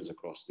foreign affairs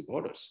across the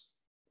borders.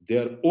 They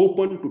are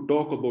open to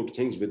talk about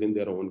things within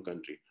their own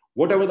country.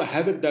 Whatever the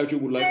habit that you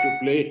would like to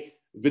play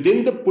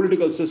within the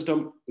political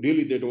system,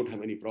 really, they don't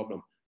have any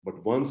problem.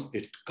 But once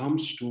it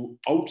comes to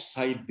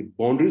outside the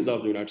boundaries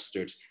of the United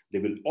States, they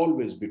will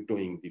always be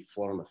towing the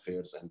foreign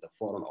affairs and the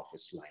foreign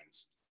office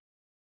lines.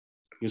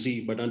 You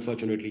see, but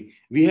unfortunately,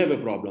 we have a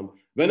problem.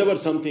 Whenever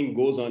something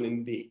goes on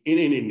in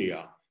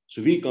India,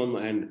 so we come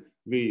and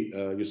we,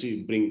 you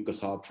see, bring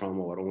Kasab from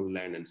our own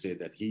land and say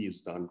that he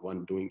is the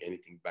one doing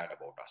anything bad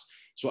about us.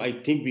 So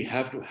I think we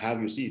have to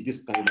have, you see,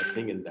 this kind of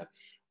thing in that.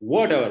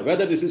 Whatever,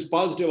 whether this is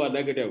positive or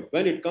negative,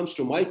 when it comes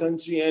to my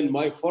country and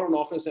my foreign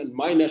office and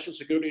my national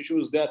security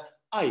issues, that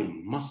I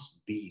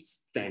must be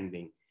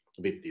standing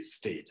with the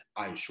state.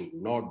 I should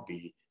not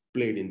be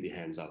played in the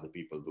hands of the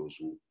people, those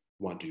who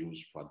want to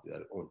use for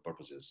their own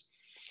purposes.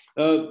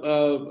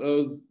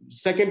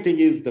 Second thing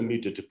is the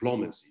media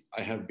diplomacy.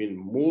 I have been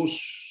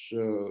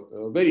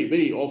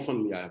very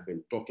often, I have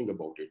been talking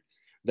about it,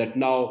 that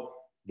now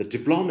the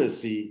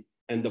diplomacy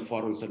and the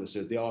foreign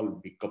services, they all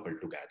be coupled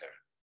together.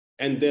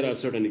 And there are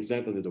certain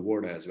examples in the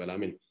world as well. I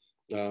mean,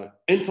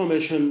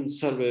 information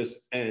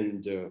service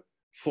and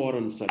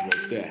foreign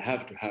service, they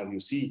have to have,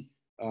 you see,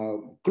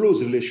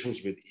 close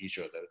relations with each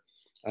other.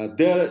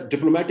 Their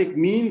diplomatic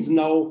means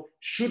now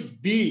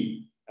should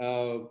be,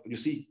 you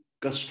see,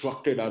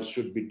 constructed or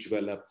should be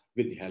developed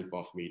with the help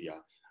of media.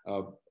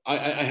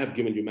 I have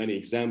given you many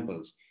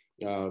examples.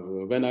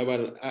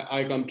 Whenever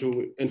I come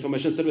to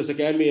Information Service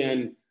Academy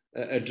and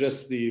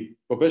address the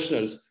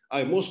professionals,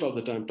 I most of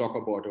the time talk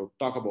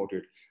about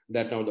it,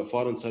 that now the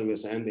foreign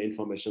service and the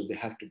information, they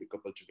have to be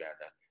coupled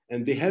together.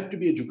 And they have to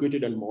be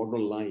educated on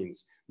modern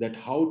lines, that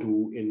how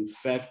to, in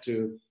fact,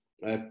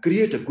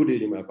 create a good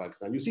image of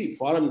Pakistan. You see,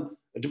 foreign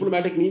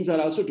diplomatic means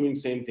are also doing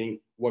same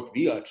thing, what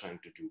we are trying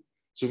to do.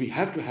 So we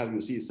have to have,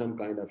 you see, some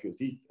kind of, you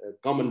see,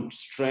 common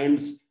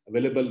strands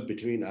available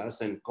between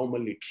us and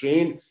commonly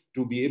trained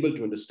to be able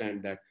to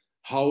understand that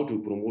how to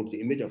promote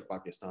the image of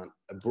Pakistan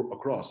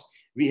across.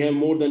 We have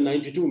more than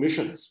 92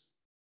 missions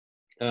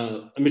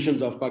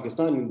of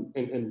Pakistan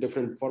in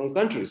different foreign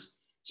countries.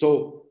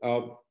 So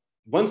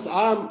once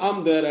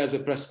I'm there as a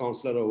press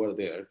counselor over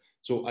there,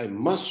 so I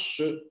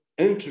must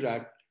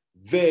interact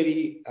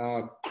very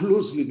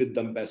closely with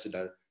the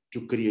ambassador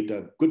to create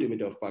a good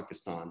image of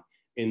Pakistan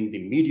in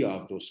the media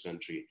of those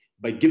countries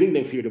by giving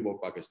them freedom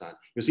about Pakistan.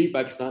 You see,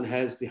 Pakistan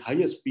has the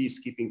highest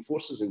peacekeeping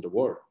forces in the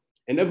world,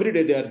 and every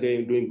day they are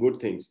doing good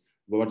things.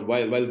 But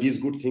while these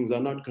good things are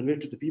not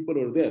conveyed to the people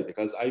over there,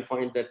 because I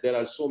find that there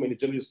are so many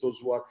journalists, those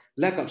who are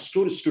lack of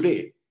stories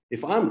today.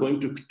 If I'm going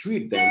to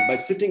treat them by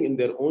sitting in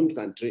their own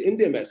country, in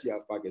the embassy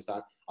of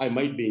Pakistan, I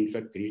might be in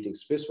fact creating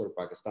space for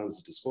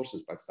Pakistan's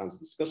discourses, Pakistan's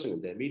discussion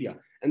in their media.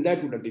 And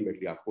that would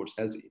ultimately, of course,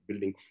 help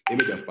building the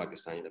image of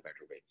Pakistan in a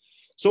better way.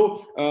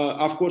 So,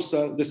 of course,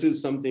 this is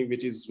something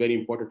which is very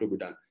important to be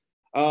done.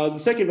 The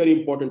second very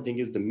important thing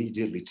is the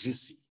media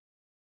literacy.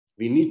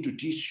 We need to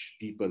teach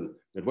people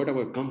that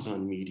whatever comes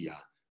on media,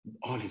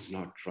 all is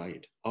not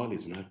right, all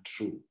is not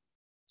true.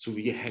 So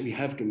we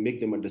have to make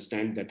them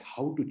understand that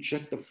how to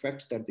check the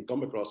facts that they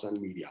come across on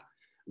media,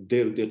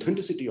 the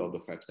authenticity of the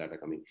facts that are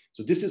coming.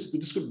 So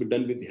this could be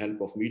done with the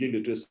help of media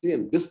literacy,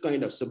 and this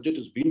kind of subject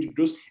is being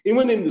introduced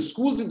even in the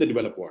schools in the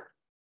developed world.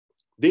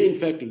 They in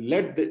fact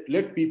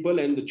let people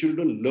and the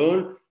children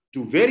learn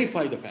to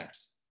verify the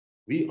facts.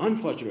 We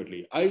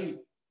unfortunately, I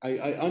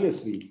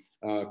honestly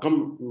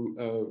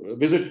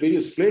visit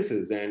various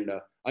places and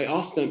I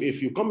ask them,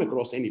 if you come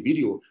across any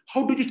video,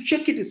 how do you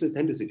check its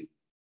authenticity?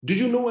 Do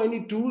you know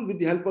any tool with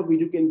the help of which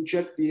you can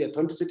check the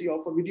authenticity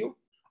of a video?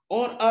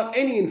 Or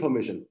any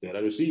information? There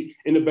are, you see,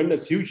 in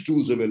abundance, huge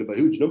tools available,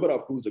 huge number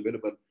of tools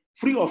available,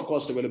 free of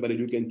cost available.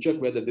 You can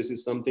check whether this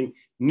is something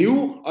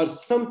new or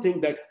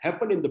something that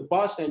happened in the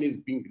past and is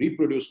being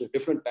reproduced in a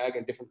different tag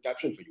and different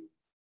caption for you.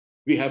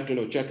 We have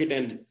to check it,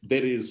 and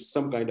there is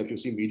some kind of, you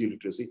see, media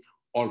literacy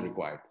all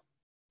required.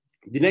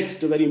 The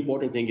next very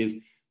important thing is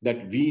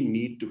that we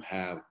need to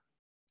have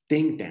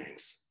think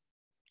tanks.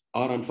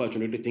 Or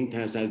unfortunately, think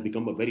tanks has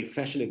become a very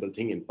fashionable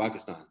thing in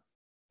Pakistan.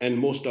 And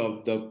most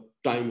of the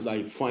times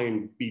I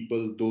find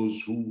people,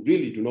 those who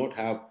really do not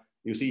have,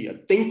 you see, a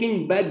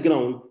thinking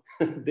background,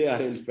 they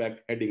are in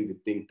fact heading the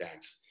think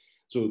tanks.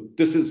 So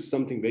this is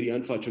something very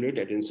unfortunate.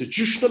 At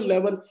institutional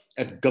level,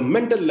 at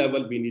governmental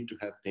level, we need to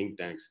have think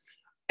tanks.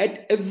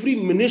 At every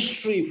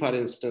ministry, for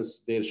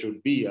instance, there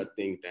should be a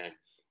think tank.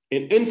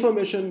 In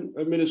information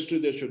ministry,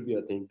 there should be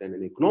a think tank.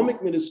 In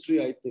economic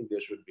ministry, I think there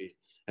should be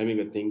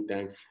having a think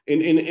tank.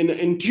 In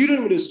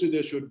interior ministry,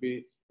 there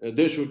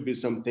should be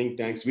some think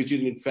tanks, which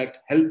is in fact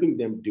helping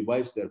them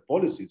devise their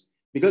policies.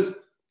 Because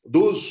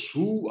those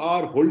who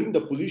are holding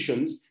the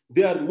positions,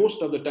 they are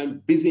most of the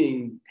time busy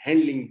in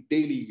handling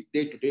daily,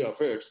 day-to-day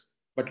affairs.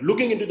 But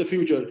looking into the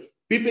future,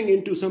 peeping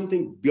into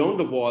something beyond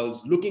the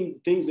walls, looking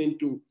things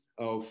into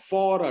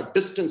far or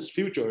distant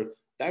future,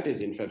 that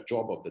is in fact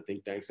job of the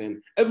think tanks.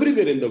 And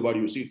everywhere in the world,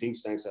 you see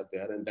think tanks are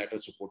there and that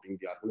are supporting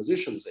the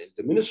organizations and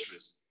the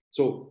ministries.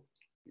 So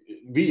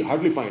we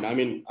hardly find, I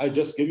mean, I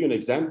just give you an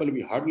example,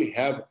 we hardly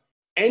have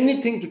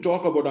anything to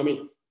talk about. I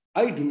mean,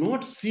 I do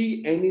not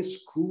see any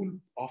school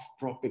of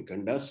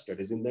propaganda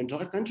studies in the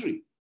entire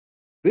country.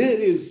 Where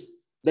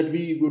is that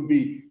we would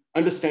be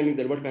understanding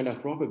that what kind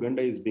of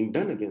propaganda is being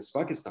done against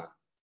Pakistan?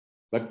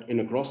 But in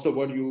across the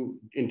world,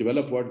 in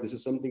developed world, this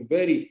is something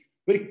very,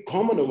 very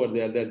common over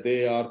there, that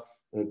they are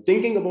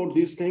thinking about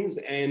these things.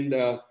 And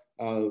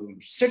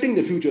setting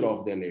the future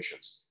of their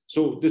nations.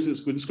 So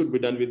this could be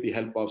done with the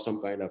help of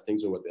some kind of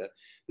things over there.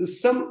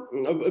 There's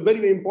a very,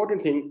 very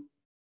important thing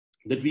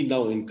that we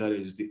now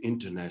encourage the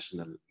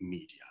international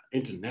media,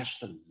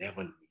 international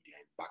level media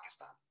in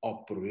Pakistan,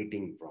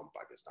 operating from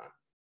Pakistan.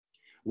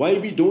 Why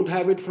we don't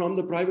have it from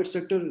the private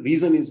sector?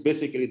 Reason is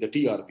basically the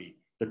TRP,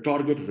 the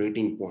target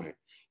rating point.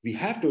 We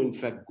have to, in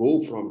fact,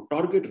 go from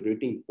target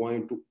rating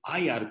point to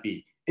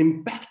IRP,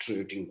 impact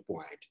rating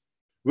point,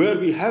 where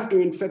we have to,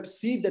 in fact,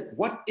 see that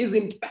what is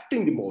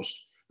impacting the most.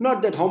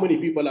 Not that how many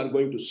people are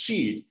going to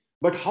see it,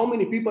 but how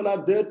many people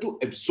are there to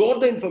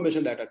absorb the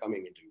information that are coming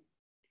into you.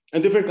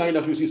 And different kind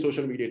of, you see,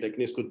 social media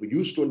techniques could be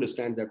used to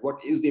understand that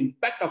what is the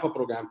impact of a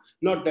program,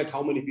 not that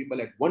how many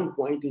people at one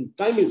point in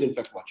time is, in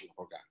fact, watching a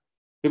program.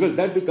 Because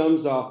that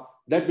becomes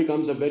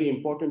a very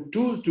important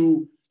tool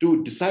to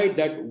decide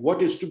that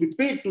what is to be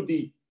paid to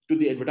the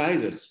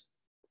advertisers.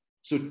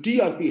 So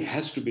TRP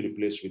has to be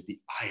replaced with the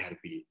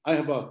IRP. I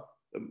have a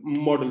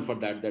model for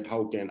that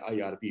how can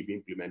IRP be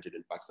implemented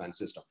in Pakistan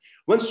system.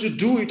 Once you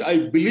do it,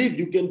 I believe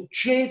you can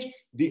change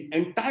the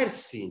entire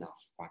scene of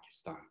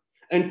Pakistan,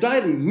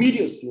 entire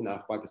media scene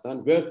of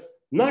Pakistan, where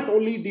not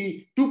only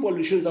the two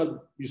politicians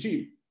are, you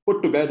see,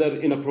 put together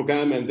in a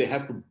program and they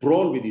have to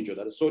brawl with each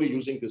other. Sorry,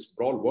 using this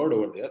brawl word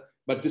over there,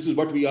 but this is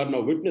what we are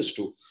now witness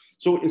to.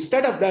 So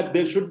instead of that,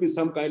 there should be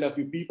some kind of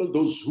people,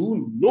 those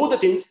who know the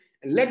things,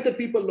 and let the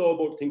people know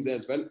about things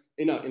as well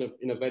in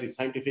a very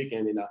scientific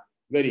and in a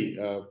very,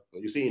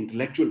 you see,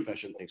 intellectual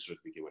fashion. Things should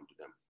be given to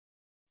them.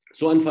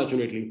 So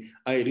unfortunately,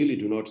 I really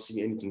do not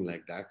see anything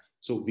like that.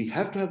 So we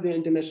have to have the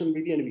international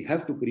media and we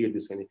have to create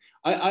this kind of.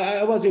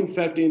 I was, in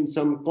fact, in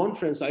some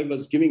conference, I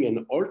was giving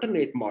an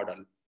alternate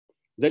model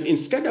that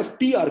instead of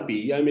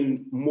TRP, I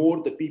mean,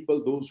 more the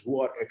people, those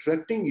who are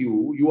attracting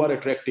you are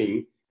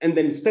attracting, and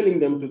then selling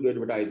them to the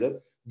advertiser,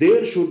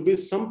 there should be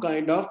some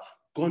kind of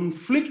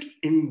conflict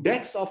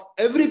index of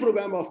every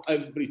program of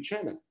every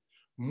channel.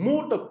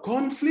 More the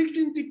conflict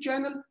in the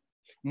channel,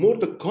 more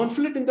the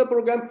conflict in the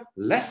program,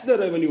 less the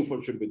revenue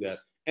for should be there.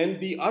 And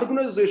the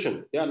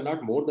organization, they are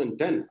not more than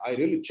 10. I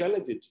really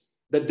challenge it,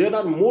 that there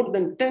are more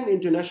than 10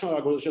 international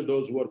organizations,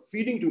 those who are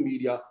feeding to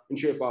media in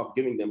shape of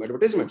giving them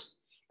advertisements.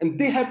 And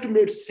they have to be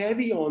made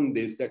savvy on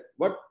this, that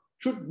what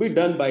should be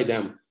done by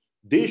them.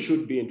 They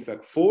should be, in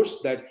fact,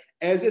 forced that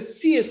as a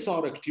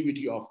CSR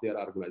activity of their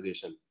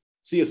organization,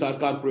 CSR,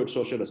 corporate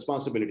social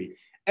responsibility.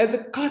 As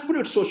a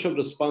corporate social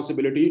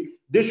responsibility,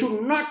 they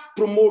should not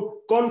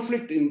promote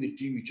conflict in the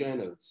TV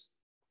channels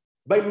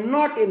by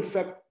not, in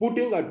fact,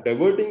 putting or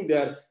diverting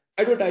their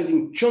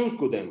advertising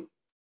chunk to them.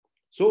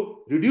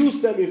 So reduce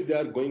them if they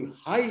are going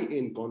high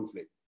in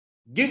conflict.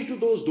 Give to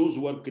those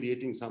who are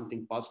creating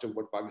something positive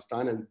about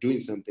Pakistan and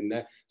doing something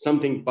there,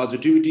 something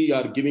positivity,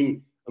 are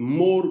giving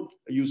more,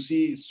 you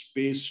see,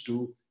 space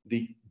to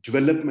the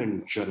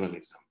development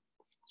journalism.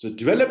 So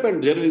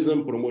development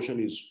journalism promotion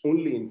is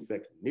only, in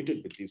fact,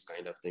 knitted with these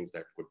kind of things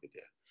that could be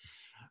there.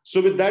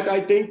 So with that,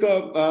 I think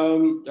I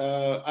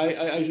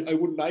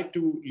would like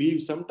to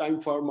leave some time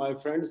for my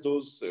friends,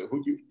 those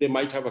who they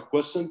might have a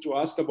question to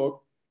ask about.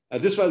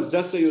 This was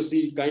just, you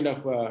see, kind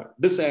of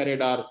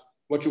decided, or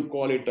what you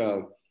call it,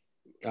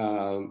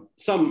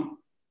 some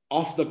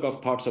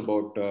off-the-cuff thoughts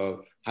about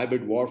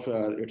hybrid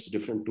warfare, its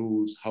different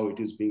tools, how it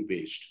is being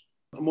waged.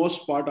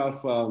 Most part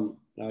of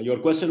your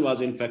question was,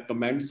 in fact,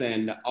 comments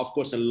and, of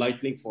course,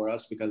 enlightening for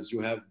us, because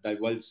you have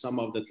divulged some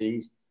of the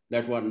things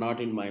that were not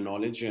in my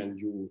knowledge, and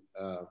you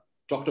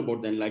talked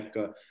about them, like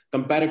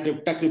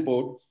comparative tech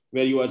report,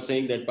 where you are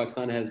saying that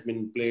Pakistan has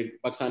been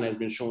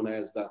shown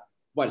as the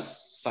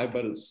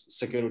cyber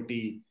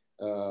security,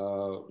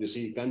 you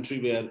see,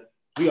 country where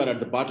we are at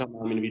the bottom.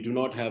 I mean, we do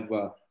not have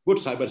good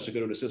cyber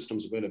security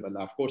systems available.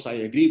 Of course, I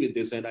agree with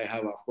this, and I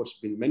have, of course,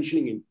 been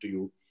mentioning it to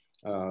you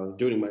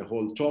during my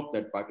whole talk,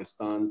 that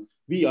Pakistan,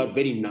 we are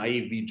very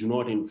naive. We do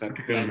not, in fact,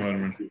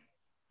 plan.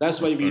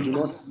 That's why we do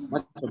not know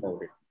much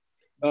about it.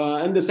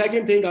 And the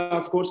second thing,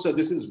 of course,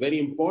 this is very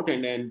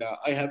important, and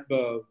I have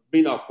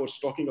been, of course,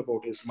 talking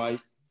about is my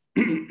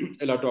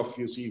a lot of,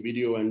 you see,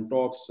 video and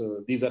talks.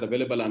 These are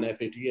available on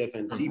FATF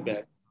and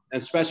CPAC,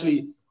 and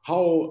especially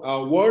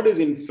how world is,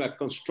 in fact,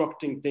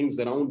 constructing things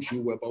around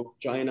you, about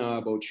China,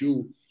 about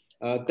you.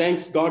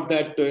 Thanks God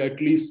that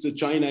at least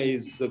China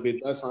is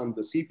with us on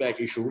the CPAC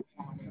issue,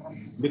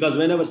 because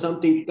whenever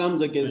something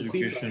comes against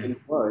CPAC in the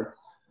world,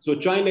 so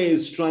China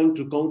is trying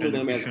to counter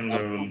them as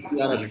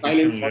we are a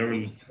silent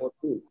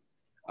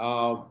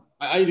level.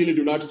 I really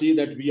do not see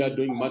that we are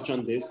doing much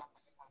on this.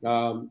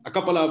 A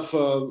couple of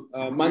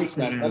months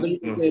back, rather you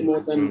can say more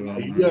than a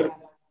year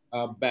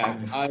back,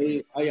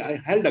 I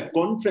held a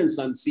conference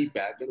on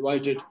CPAC,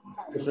 invited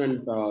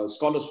different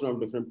scholars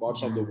from different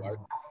parts of the world,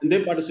 and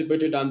they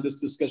participated on this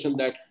discussion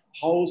that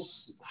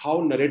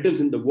how narratives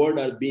in the world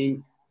are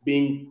being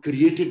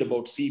created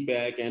about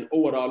CPAC and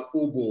overall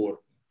OBOR.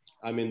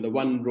 I mean, the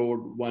One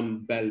Road, One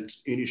Belt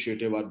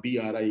initiative, or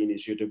BRI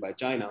initiative by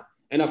China.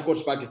 And of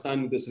course, Pakistan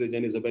in this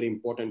region is a very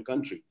important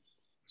country.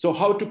 So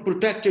how to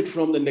protect it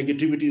from the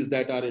negativities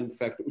that are, in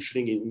fact,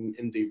 ushering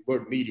in the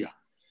world media.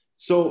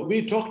 So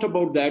we talked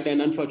about that,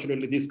 and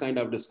unfortunately, these kind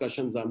of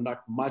discussions are not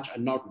much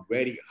and not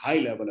very high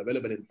level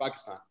available in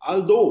Pakistan.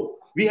 Although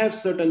we have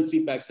certain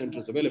CPAC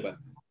centers available,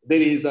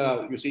 there is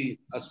a, you see,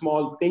 a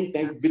small think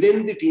tank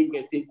within the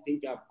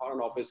think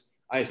Foreign Office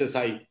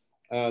ISSI.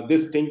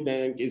 This think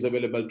tank is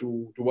available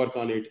to work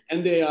on it,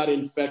 and they are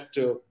in fact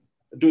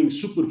doing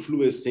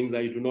superfluous things.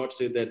 I do not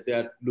say that they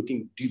are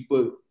looking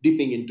deeper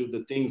into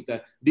the things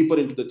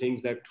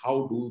that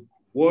how do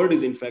world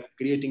is in fact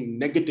creating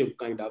negative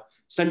kind of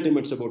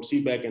sentiments about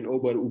CPAC and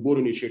Ubur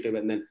initiative,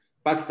 and then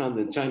Pakistan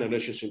and China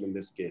relationship in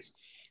this case.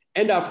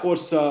 And of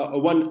course,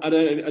 one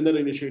other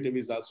initiative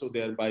is also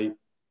there by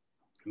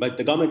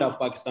the government of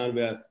Pakistan,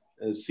 where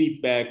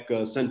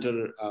CPAC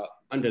Center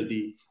under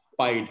the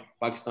PIDE,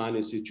 Pakistan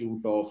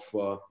Institute of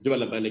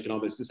Development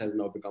Economics, this has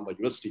now become a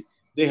university.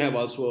 They have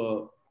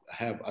also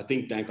have a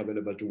think tank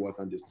available to work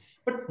on this.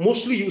 But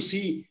mostly you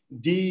see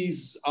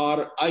these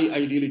are,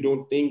 I really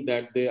don't think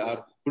that they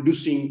are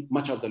producing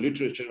much of the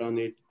literature on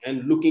it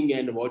and looking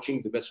and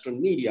watching the Western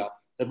media,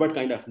 that what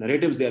kind of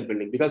narratives they are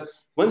building. Because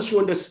once you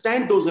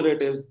understand those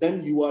narratives,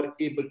 then you are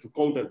able to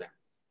counter them.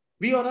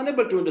 We are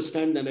unable to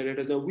understand the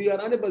narratives, and we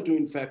are unable to,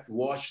 in fact,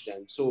 watch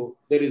them. So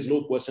there is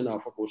no question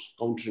of course,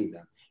 countering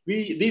them.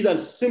 These are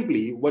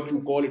simply what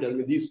you call it. I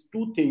mean, these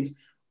two things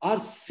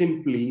are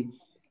simply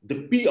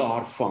the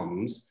PR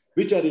firms,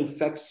 which are in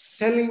fact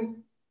selling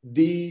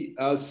the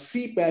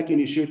CPAC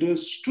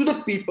initiatives to the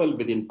people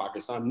within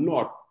Pakistan,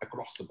 not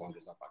across the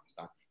boundaries of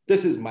Pakistan.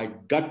 This is my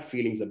gut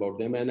feelings about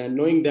them, and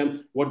knowing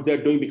them, what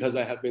they're doing, because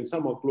I have been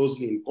somehow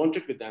closely in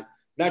contact with them,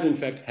 that in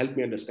fact helped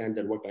me understand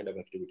that what kind of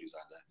activities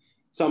are there.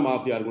 Some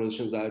of the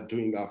organizations are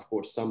doing, of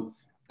course, some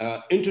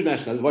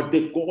international, what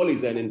they call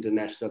is an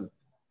international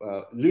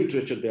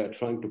literature they are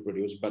trying to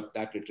produce, but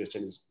that literature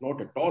is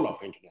not at all of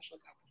international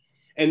level.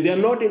 And they are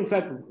not, in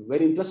fact,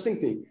 very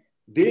interesting thing.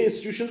 Their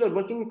institutions are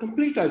working in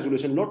complete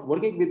isolation, not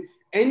working with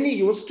any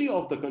university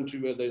of the country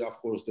where they, of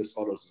course, the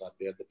scholars are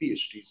there, the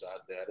PhDs are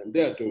there, and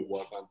they are doing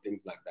work on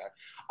things like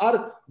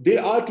that. They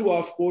are to,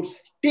 of course,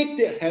 take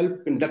their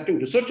help conducting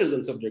researches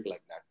on subject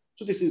like that.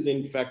 So this is,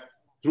 in fact,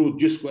 through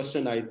this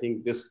question, I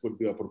think this could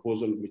be a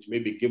proposal which may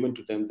be given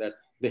to them, that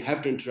they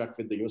have to interact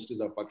with the universities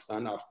of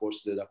Pakistan. Of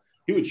course, there's a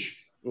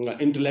huge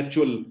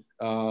intellectual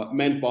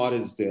manpower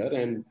is there,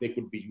 and they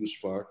could be used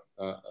for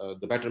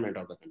the betterment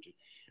of the country.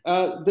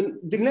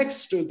 The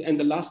next and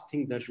the last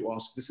thing that you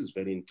asked, this is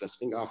very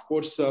interesting. Of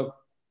course,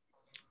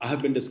 I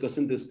have been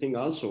discussing this thing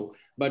also,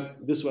 but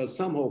this was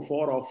somehow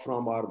far off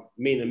from our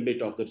main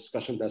ambit of the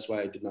discussion. That's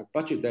why I did not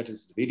touch it. That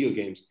is video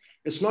games.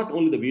 It's not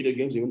only the video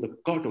games, even the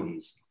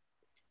cartoons.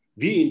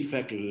 We, in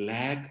fact,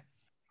 knack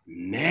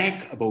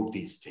about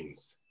these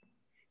things.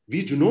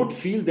 We do not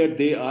feel that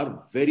they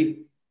are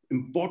very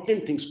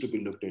important things to be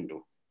looked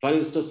into. For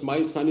instance,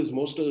 my son is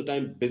most of the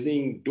time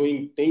busy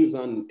doing things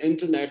on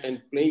internet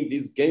and playing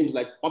these games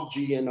like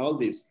PUBG and all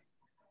this.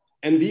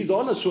 And these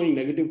all are showing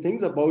negative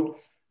things about,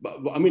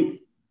 I mean,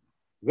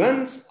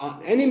 once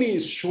an enemy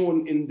is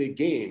shown in the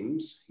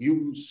games,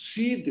 you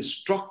see the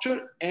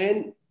structure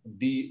and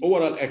the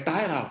overall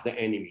attire of the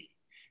enemy.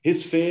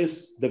 His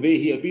face, the way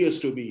he appears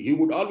to be, he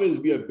would always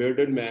be a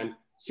bearded man,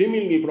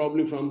 seemingly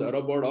probably from the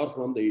Arab world or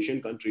from the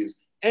Asian countries,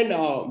 and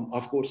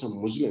of course, a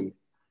Muslim.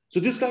 So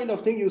this kind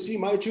of thing, you see,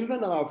 my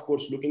children are, of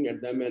course, looking at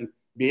them and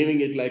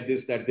behaving it like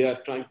this, that they are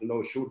trying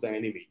to shoot the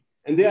enemy.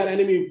 And they are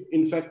enemy,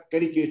 in fact,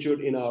 caricatured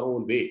in our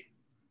own way.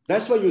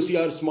 That's why you see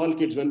our small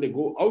kids, when they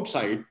go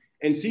outside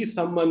and see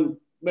someone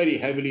very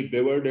heavily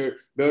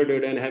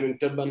bearded and having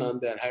turban on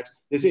their heads,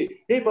 they say,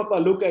 hey, Papa,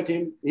 look at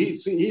him. He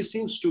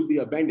seems to be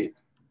a bandit.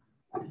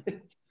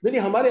 नहीं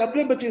हमारे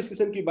अपने बच्चे इस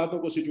किस्म की बातों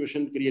को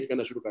situation create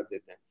करना शुरू कर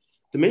देते हैं.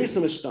 तो मैं ये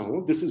समझता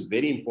हूँ, this is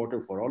very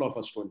important for all of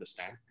us to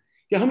understand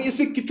कि हम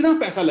इसमें कितना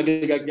पैसा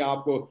लगेगा कि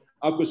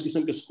आपको इस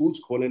किस्म के स्कूल्स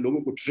खोलें,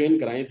 लोगों को ट्रेन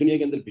कराएं, दुनिया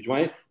के अंदर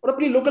भिजवाएं और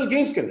अपनी लोकल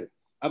गेम्स करें.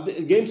 अब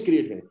गेम्स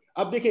क्रिएट करें.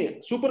 अब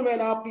देखें,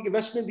 सुपरमैन आपकी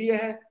वेस्ट ने दिया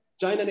है,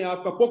 चाइना ने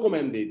आपका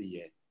पोकोमैन दे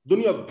दिया है.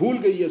 दुनिया भूल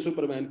गई है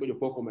सुपरमैन को जो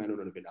पोकोमैन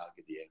उन्होंने बना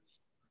के दिया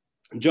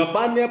है.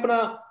 जापान ने अपना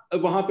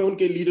वहां पे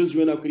उनके लीडर्स जो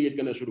है ना क्रिएट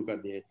करना शुरू कर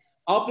दिए.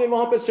 आपने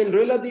वहां पे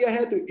सिंड्रेला दिया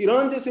है, तो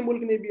ईरान जैसे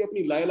मुल्क ने भी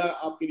अपनी लायला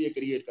आपके लिए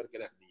क्रिएट करके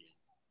रख दी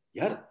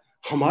है. यार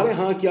हमारे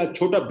यहाँ क्या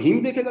छोटा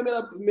भीम देखेगा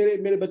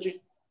मेरे बच्चे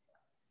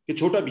कि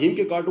छोटा भीम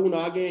के कार्टून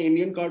आ गए,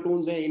 इंडियन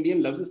कार्टून्स हैं,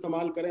 इंडियन लफ्ज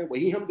इस्तेमाल करें,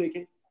 वही हम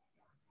देखें?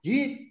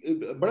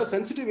 ये बड़ा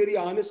सेंसिटिव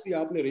एरिया ऑनेस्टली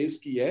आपने रेस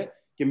की है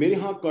कि मेरे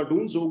यहाँ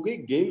कार्टून्स हो गई,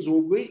 गेम्स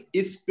हो गई.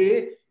 इस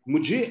पे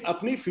मुझे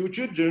अपनी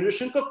फ्यूचर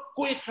जनरेशन का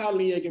कोई ख्याल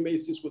नहीं है कि मैं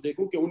इस चीज को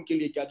देखूं कि उनके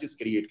लिए क्या चीज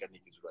क्रिएट करने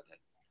की जरूरत है.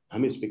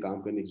 हमें इस पे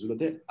काम करने की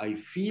जरूरत है. I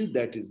feel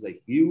that is a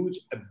huge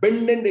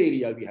abundant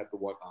area. We have to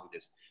work on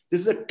this.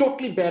 This is a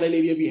totally barrel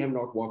area. We have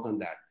not work on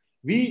that.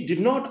 We did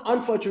not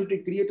unfortunately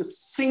create a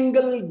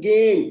single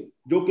game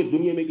जो कि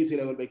दुनिया में किसी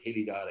level पे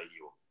खेली जा रही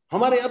हो.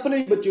 हमारे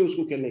अपने बच्चे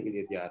उसको खेलने के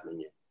लिए तैयार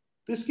नहीं है.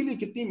 तो इसके लिए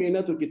कितनी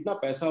मेहनत और कितना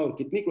पैसा और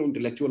कितनी को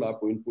इंटेलेक्चुअल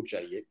आपको इनपुट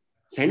चाहिए.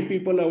 Send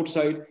people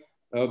outside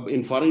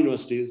in foreign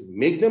universities,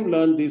 make them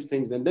learn these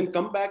things, and then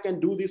come back and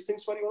do these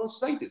things for your own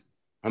society.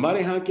 हमारे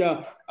यहाँ क्या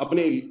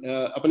अपने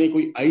अपने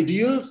कोई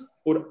आइडियल्स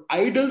और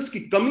आइडल्स की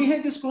कमी है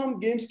जिसको हम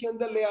गेम्स के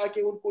अंदर ले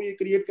आके उनको ये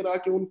क्रिएट करा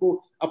के उनको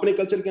अपने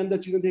कल्चर के अंदर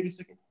चीजें दे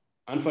सकें?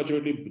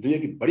 अनफॉर्चुनेटली दुनिया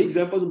की बड़ी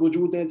एग्जाम्पल्स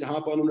मौजूद हैं जहां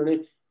पर उन्होंने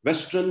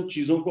वेस्टर्न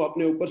चीजों को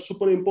अपने ऊपर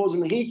सुपर इम्पोज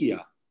नहीं किया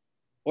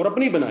और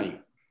अपनी बनाई।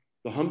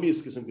 तो हम भी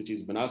इस किस्म की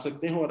चीज बना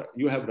सकते हैं। और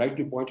you have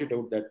rightly pointed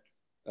out that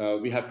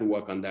we have to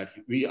work on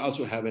that. We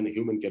also have an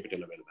human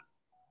capital available.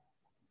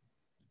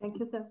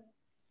 Thank you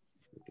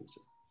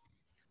sir.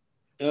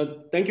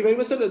 Thank you very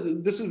much, sir.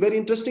 This is a very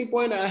interesting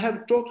point. I have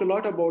talked a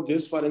lot about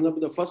this. For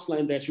example, the first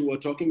line that you were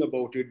talking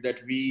about it,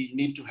 that we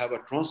need to have a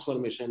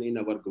transformation in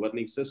our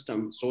governing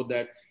system so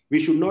that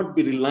we should not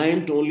be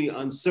reliant only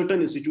on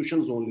certain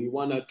institutions only,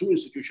 one or two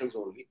institutions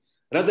only.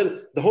 Rather,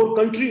 the whole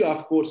country,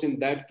 of course, in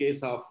that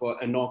case of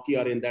a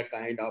Nokia or in that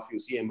kind of, you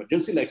see,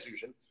 emergency-like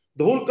situation,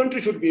 the whole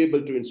country should be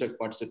able to instead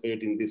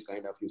participate in this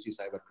kind of, you see,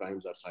 cyber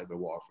crimes or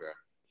cyber warfare.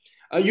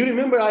 You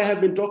remember I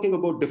have been talking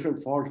about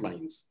different fault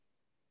lines.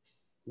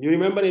 You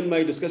remember in my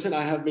discussion,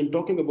 I have been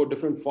talking about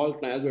different fault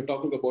lines. We're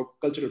talking about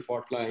cultural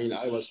fault line.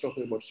 I was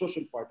talking about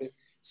social fault line.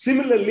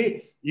 Similarly,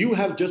 you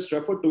have just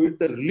referred to it.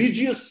 The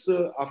religious,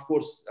 of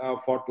course,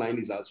 fault line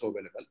is also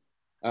available.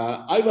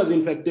 I was,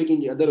 in fact, taking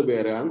the other way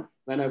around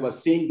when I was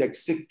saying that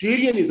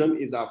sectarianism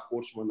is, of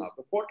course, one of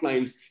the fault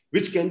lines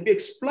which can be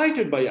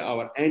exploited by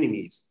our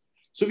enemies.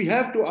 So we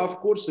have to, of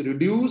course,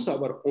 reduce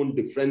our own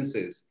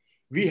differences.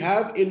 We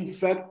have, in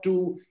fact,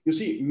 to, you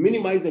see,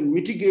 minimize and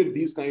mitigate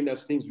these kind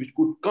of things which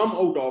could come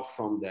out of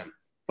from them.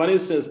 For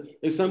instance,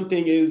 if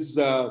something is,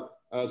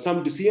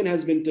 some decision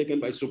has been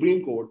taken by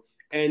Supreme Court,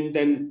 and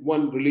then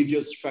one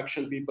religious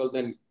faction people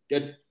then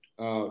get,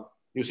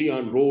 you see,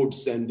 on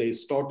roads and they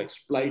start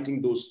exploiting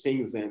those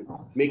things and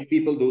make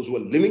people, those who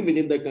are living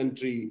within the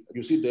country,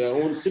 you see, their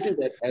own city,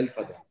 that hell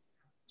for them.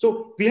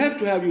 So we have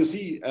to have, you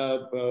see,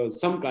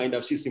 some kind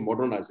of, you see,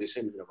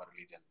 modernization in our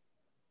religion.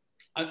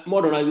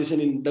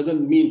 Modernization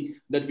doesn't mean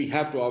that we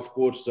have to, of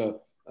course,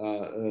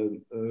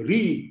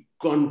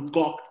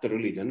 reconcoct the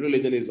religion.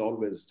 Religion is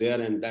always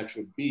there, and that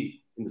should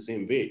be in the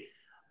same way.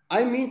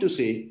 I mean to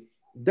say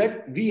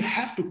that we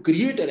have to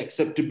create an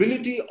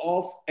acceptability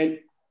of a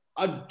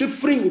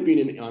differing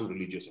opinion on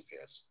religious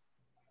affairs.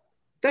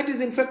 That is,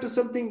 in fact,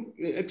 something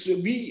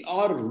we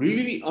are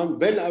really on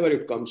whenever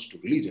it comes to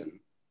religion.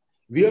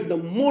 We are the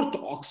more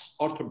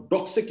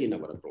orthodoxic in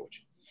our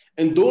approach.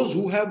 And those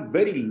who have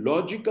very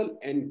logical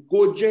and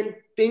cogent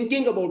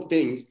thinking about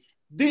things,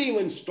 they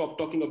even stop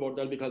talking about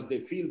that because they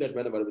feel that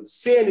whenever they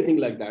say anything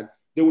like that,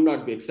 they will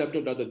not be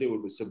accepted, rather they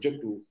will be subject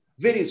to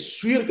very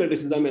severe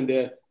criticism, and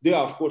they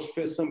of course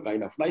face some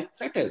kind of life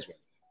threat as well.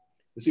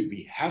 You see,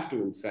 we have to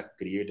in fact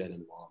create an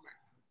environment.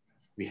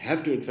 We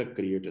have to in fact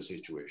create a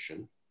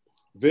situation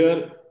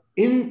where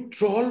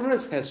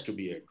intolerance has to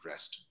be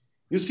addressed.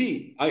 You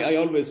see, I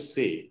always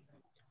say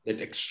that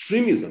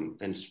extremism,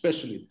 and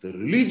especially the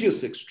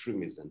religious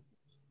extremism,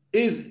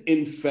 is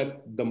in fact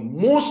the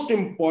most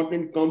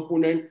important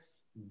component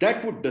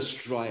that would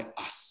destroy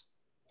us.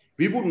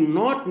 We would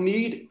not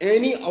need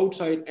any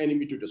outside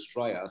enemy to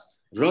destroy us,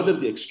 rather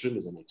the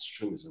extremism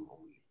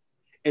only.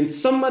 And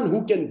someone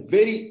who can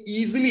very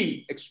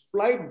easily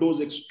exploit those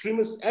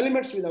extremist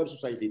elements within our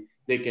society,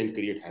 they can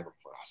create havoc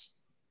for us.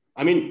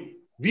 I mean,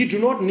 we do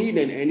not need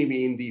an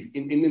enemy in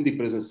the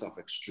presence of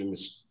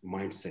extremist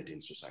mindset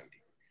in society.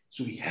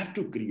 So we have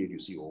to create,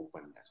 you see,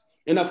 openness.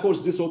 And of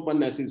course, this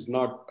openness is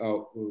not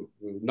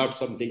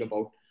something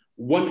about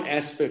one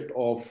aspect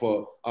of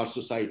our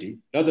society.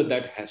 Rather,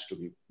 that has to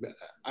be.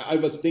 I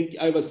was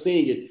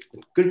saying it.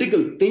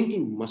 Critical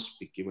thinking must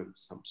be given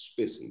some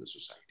space in the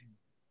society,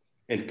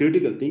 and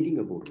critical thinking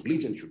about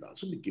religion should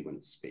also be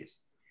given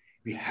space.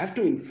 We have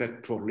to, in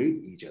fact,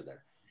 tolerate each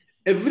other.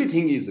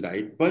 Everything is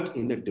right, but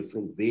in a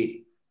different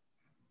way.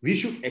 We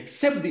should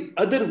accept the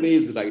other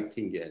way's right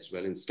thing as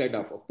well, instead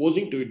of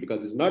opposing to it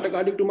because it's not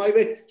according to my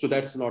way. So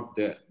that's not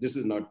there. This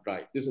is not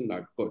right. This is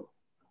not good.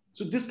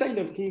 So this kind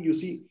of thing, you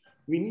see,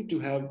 we need to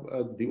have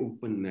the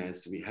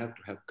openness. We have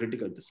to have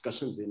critical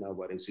discussions in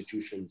our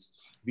institutions.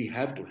 We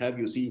have to have,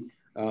 you see,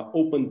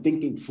 open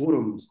thinking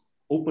forums,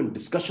 open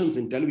discussions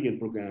in television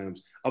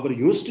programs. Our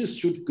universities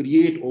should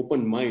create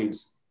open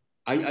minds.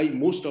 I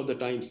most of the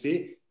time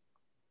say,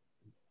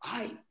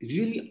 I'm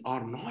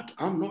not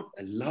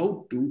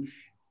allowed to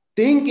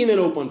think in an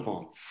open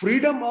form.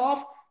 Freedom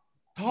of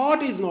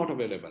thought is not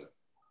available.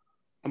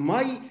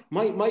 My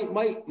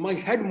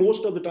head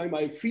most of the time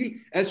I feel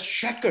as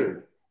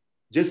shackled.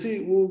 जैसे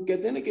वो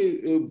कहते हैं ना कि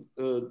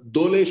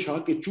दौले शाह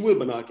के चूहे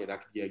बना के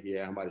रख दिया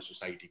गया है हमारे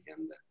सोसाइटी के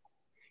अंदर,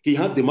 कि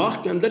यहाँ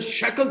दिमाग के अंदर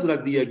शैकल्स रख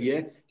दिया गया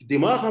है कि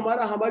दिमाग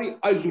हमारी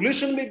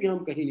आइसोलेशन में भी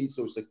हम कहीं नहीं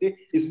सोच सकते,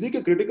 इसलिए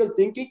कि क्रिटिकल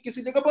थिंकिंग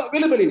किसी जगह पर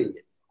अवेलेबल ही नहीं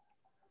है.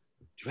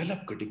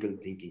 Develop critical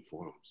thinking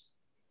forums.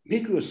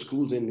 Make your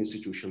schools and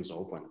institutions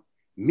open.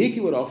 Make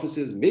your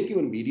offices, make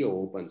your media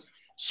open,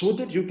 so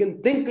that you can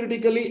think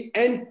critically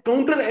and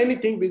counter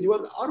anything with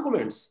your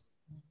arguments.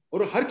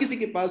 और हर किसी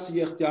के पास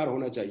ये अख्तियार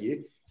होना चाहिए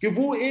कि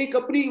वो एक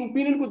अपनी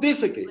ओपिनियन को दे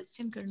सके.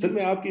 सर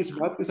मैं आपकी इस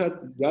बात के साथ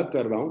याद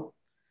कर रहा हूँ,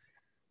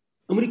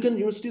 अमेरिकन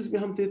यूनिवर्सिटीज में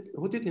हम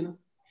होते थे ना,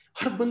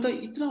 ہر بندہ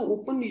اتنا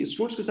اوپنلی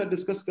اسٹوڈنٹس کے ساتھ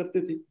ڈسکس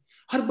کرتے تھے,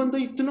 ہر بندہ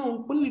اتنا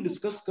اوپنلی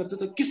ڈسکس کرتا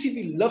تھا, کسی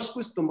بھی لفظ کو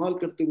استعمال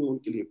کرتے ہوئے ان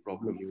کے لیے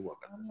پرابلم نہیں ہوا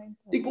کرتا,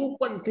 ایک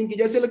اوپن تھنک,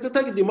 جیسے لگتا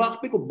تھا کہ دماغ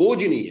پہ کوئی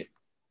بوجھ ہی نہیں ہے.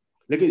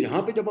 لیکن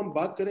یہاں پہ جب ہم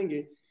بات کریں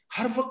گے,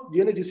 ہر وقت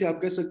یہ نا جسے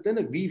آپ کہہ سکتے ہیں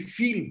نا, وی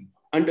فیل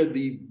under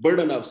the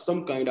burden of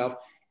some kind of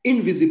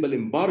invisible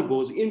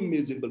امبارگوز,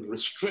 invisible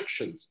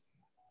restrictions.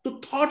 تو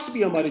تھاٹس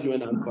بھی ہمارے جو ہے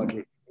نا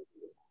انفارچونیٹ,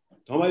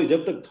 تو ہماری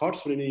جب تک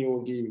تھاٹس فری نہیں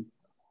ہوں گی,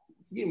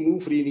 یہ منہ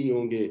فری نہیں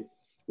ہوں گے,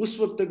 اس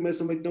وقت تک میں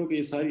سمجھتا ہوں کہ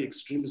یہ ساری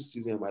ایکسٹریمسٹ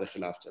چیزیں ہمارے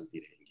خلاف چلتی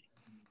رہیں گی.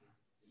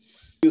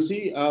 You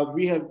see,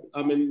 we have,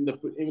 I mean,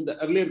 in the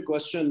earlier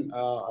question,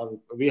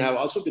 we have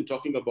also been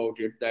talking about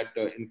it, that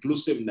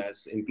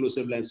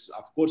inclusiveness,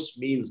 of course,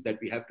 means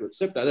that we have to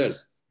accept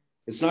others.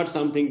 It's not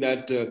something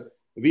that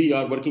we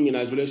are working in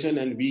isolation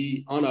and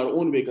we, on our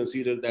own way,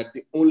 consider that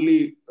the only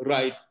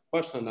right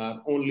person or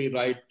only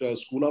right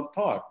school of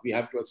thought. We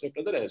have to accept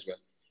other as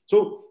well. So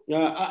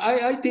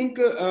I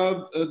think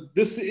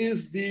this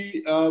is the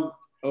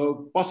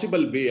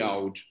possible way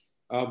out.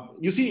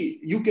 You see,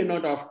 you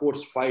cannot, of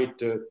course,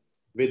 fight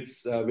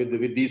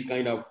with these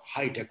kind of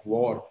high-tech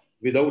war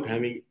without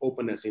having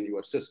openness in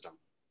your system.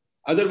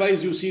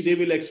 Otherwise, you see, they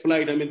will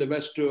exploit, I mean, the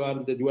West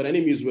or your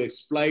enemies will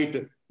exploit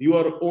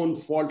your own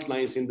fault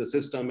lines in the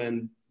system,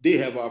 and they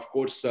have, of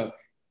course,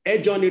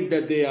 edge on it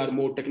that they are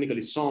more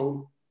technically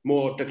sound,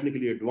 more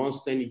technically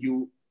advanced than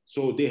you,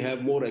 so they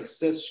have more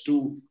access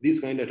to these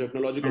kind of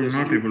technological I'm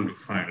not able to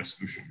find a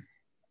solution.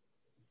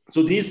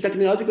 So these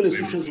technological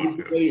institutions would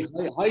be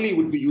very highly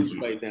would be used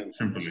by them.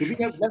 So we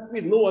have left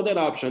with no other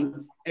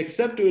option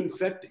except to, in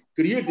fact,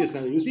 create this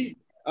kind of, you see,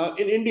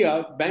 in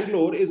India,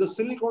 Bangalore is a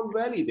Silicon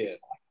Valley there.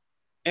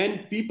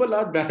 And people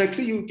are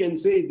directly, you can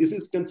say, this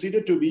is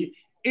considered to be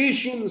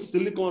Asian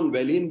Silicon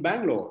Valley in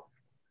Bangalore,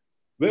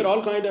 where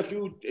all kind of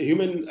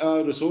human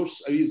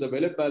resource is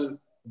available.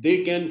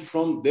 They can,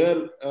 from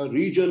their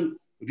region,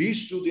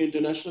 reach to the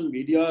international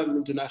media,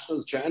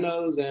 international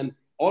channels, and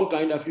all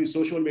kind of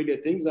social media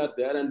things are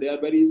there, and they are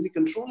very easily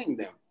controlling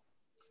them.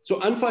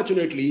 So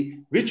unfortunately,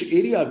 which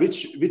area,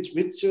 which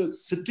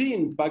city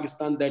in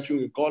Pakistan that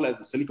you call as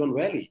a Silicon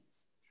Valley,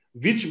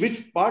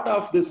 which part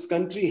of this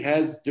country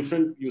has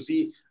different, you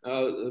see,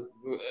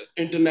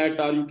 internet,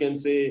 or you can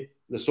say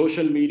the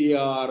social media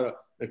or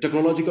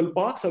technological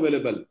parks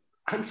available?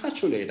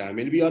 Unfortunate. I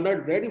mean, we are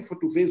not ready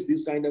to face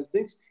these kind of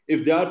things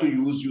if they are to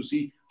use, you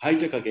see, high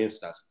tech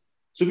against us.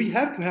 So we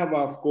have to have,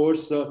 of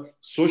course,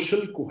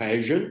 social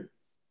cohesion,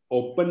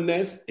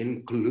 openness,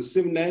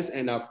 inclusiveness,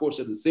 and of course,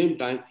 at the same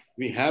time,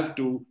 we have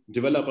to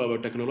develop our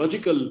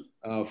technological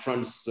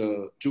fronts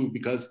too,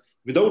 because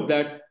without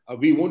that,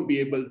 we won't be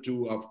able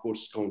to, of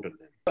course, counter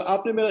them.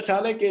 آپ نے میرا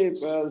خیال ہے کہ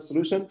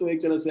solution تو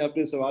ایک طرح سے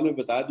اپنے سوال میں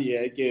بتا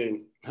دیا ہے کہ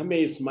ہمیں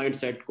اس مائنڈ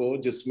سیٹ کو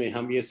جس میں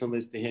ہم یہ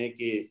سمجھتے ہیں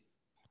کہ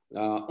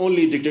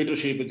only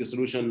dictatorship is the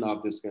solution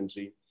of this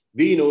country.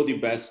 We know the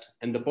best,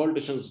 and the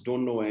politicians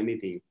don't know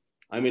anything.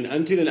 I mean,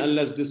 until and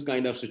unless this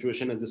kind of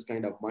situation and this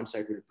kind of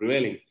mindset will be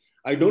prevailing,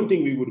 I don't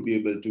think we would be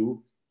able to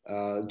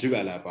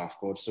develop, of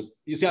course. So,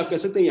 جسے آپ کہہ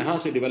سکتے ہیں یہاں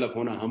سے develop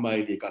ہونا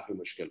ہمارے لیے کافی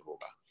مشکل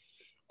ہوگا.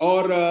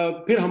 اور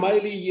پھر ہمارے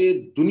لیے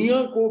یہ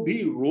دنیا کو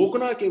بھی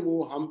روکنا کہ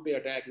وہ ہم پہ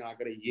اٹیک نہ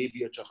کرے, یہ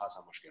بھی اچھا خاصا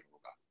مشکل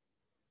ہوگا.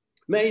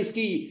 میں اس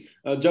کی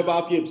جب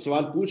آپ یہ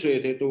سوال پوچھ رہے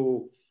تھے تو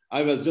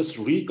I was just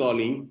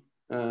recalling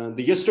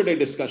the yesterday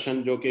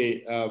discussion جو کہ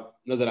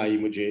نظر آئی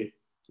مجھے.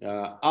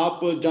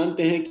 آپ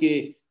جانتے ہیں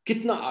کہ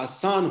کتنا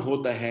آسان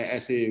ہوتا ہے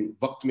ایسے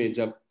وقت میں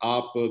جب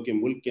آپ کے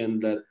ملک کے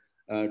اندر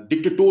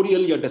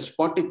dictatorial یا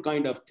despotic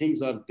kind of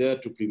things are there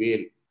to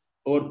prevail,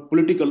 اور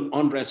پولیٹیکل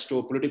انریسٹ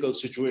ہو, پولیٹیکل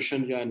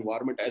سچویشن یا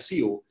انوائرمنٹ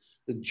ایسی ہو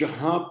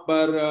جہاں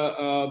پر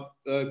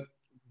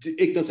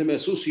ایک طرح سے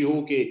محسوس ہی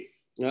ہو کہ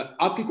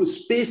آپ کی کوئی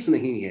اسپیس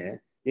نہیں ہے,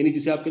 یعنی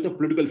جسے آپ کہتے ہیں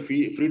پولیٹیکل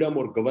فریڈم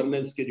اور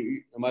گورننس کے جو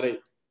ہمارے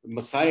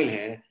مسائل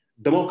ہیں,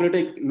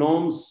 ڈیموکریٹک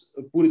نارمز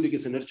پوری طریقے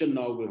سے نرچر نہ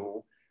ہوئے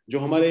ہوں, جو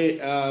ہمارے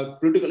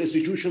پولیٹیکل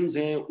انسٹیٹیوشنز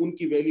ہیں ان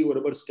کی ویلیو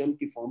ربر اسٹیمپ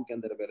کی فارم کے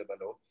اندر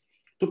اویلیبل ہو,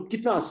 تو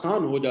کتنا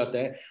آسان ہو جاتا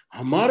ہے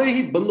ہمارے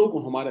ہی بندوں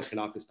کو ہمارے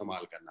خلاف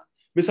استعمال کرنا.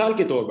 مثال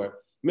کے طور پر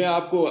میں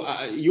آپ کو,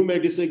 you may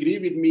disagree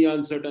with me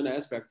on certain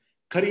aspect,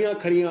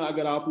 کھریاں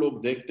اگر آپ لوگ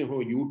دیکھتے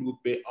ہو یوٹیوب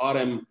پہ,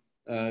 RM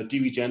T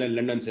V channel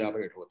London سے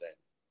آپریٹ ہوتا ہے.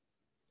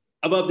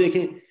 اب آپ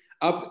دیکھیں,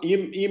 اب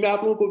یہ میں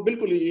آپ لوگوں کو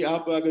بالکل,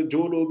 آپ اگر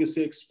جو لوگ اس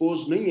سے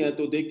ایکسپوز نہیں ہیں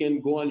تو they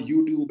can go on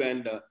YouTube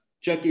and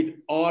check it,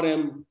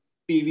 RM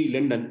TV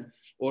London,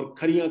 اور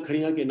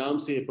کھریاں کے نام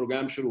سے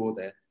پروگرام شروع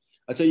ہوتا ہے.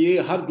 اچھا, یہ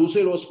ہر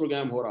دوسرے روز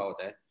پروگرام ہو رہا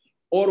ہوتا ہے,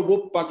 اور وہ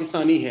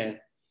پاکستانی ہے,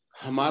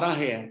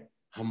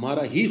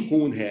 ہمارا ہی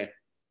خون ہے,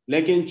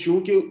 لیکن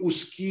چونکہ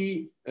اس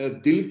کی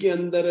دل کے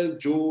اندر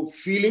جو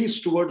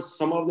feelings toward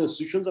some of the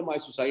institutions of my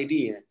society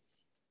ہیں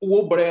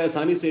وہ بڑے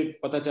آسانی سے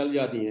پتہ چل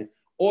جاتی ہیں,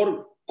 اور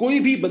کوئی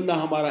بھی بندہ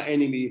ہمارا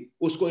اینیمی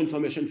اس کو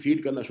انفارمیشن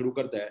فیڈ کرنا شروع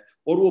کرتا ہے,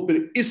 اور وہ پھر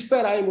اس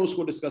پر آئے میں اس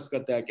کو ڈسکس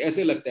کرتا ہے کہ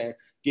ایسے لگتا ہے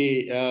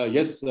کہ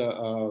یس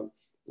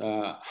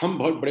ہم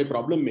بہت بڑے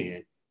پرابلم میں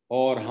ہیں,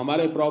 اور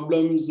ہمارے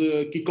پرابلمز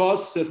کی کاز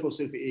صرف اور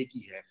صرف ایک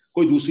ہی ہے,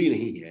 کوئی دوسری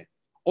نہیں ہے.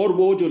 اور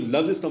وہ جو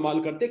لفظ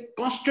استعمال کرتے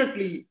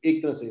کانسٹنٹلی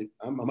ایک طرح سے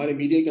ہمارے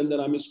میڈیا کے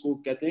اندر ہم اس کو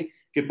کہتے ہیں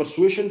کہ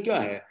پرسویشن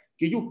کیا ہے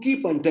کہ you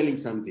keep on telling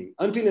some thing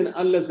until and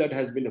unless that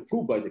has been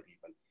approved by the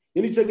people.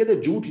 یعنی جسے کہتے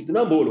ہیں جھوٹ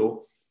اتنا بولو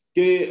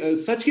کہ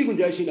سچ کی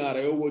گنجائش ہی نہ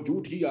رہے ہو, وہ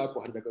جھوٹ ہی آپ کو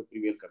ہر جگہ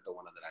پریویل کرتا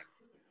ہوا نظر آئے.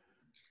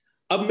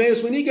 اب میں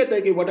اس میں نہیں کہتا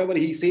کہ whatever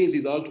he says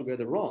is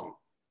altogether wrong.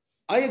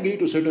 I agree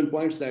to certain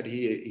points that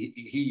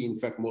he in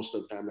fact most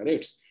of the time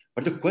narrates.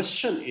 But the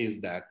question is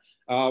that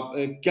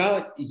کیا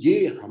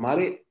یہ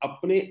ہمارے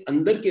اپنے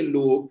اندر کے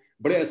لوگ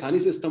بڑے آسانی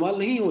سے استعمال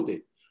نہیں ہوتے,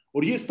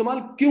 اور یہ استعمال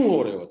کیوں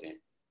ہو رہے ہوتے ہیں؟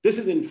 This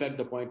is in fact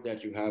the point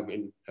that you have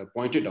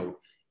pointed out,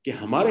 کہ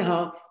ہمارے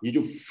ہاں یہ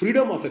جو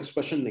freedom of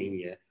expression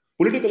نہیں ہے,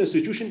 پولیٹیکل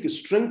انسٹیٹیوشن کی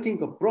اسٹرینتھنگ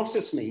کا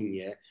پروسیس نہیں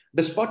ہے,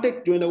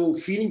 ڈسپارٹک جو ہے نا وہ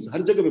فیلنگز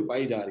ہر جگہ پہ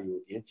پائی جا رہی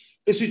ہوتی ہیں.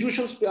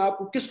 انسٹیٹیوشنس پہ آپ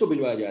کو کس کو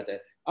بھجوایا جاتا ہے؟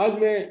 آج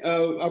میں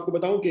آپ کو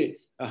بتاؤں کہ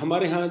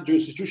ہمارے ہاں جو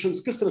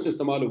انسٹیٹیوشنس کس طرح سے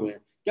استعمال ہوئے ہیں,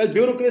 کہ آج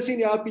بیوروکریسی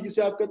نے آپ کی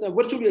جسے آپ کہتے ہیں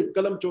ورچولی ایک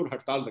قلم چور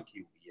ہڑتال رکھی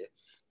ہوئی ہے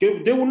کہ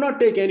they would not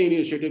take any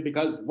initiative,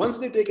 because once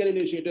they take an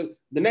initiative,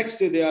 the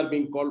next day they are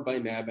being called by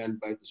NAB and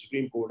by the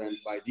Supreme Court and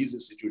by these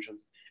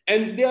institutions,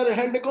 and they are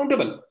held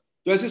accountable.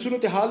 تو ایسی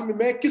صورتحال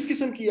میں کس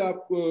قسم کی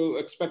آپ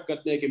expect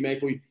کرتے ہیں کہ میں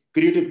کوئی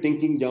کریٹو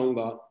تھنکنگ جاؤں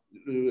گا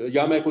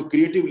یا میں کوئی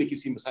کریٹیولی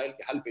کسی مسائل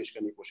کے حل پیش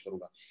کرنے کی کوشش کروں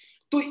گا؟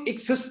 تو ایک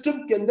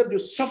سسٹم کے اندر جو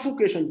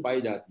سفوکیشن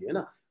پائی جاتی ہے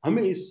نا,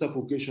 ہمیں اس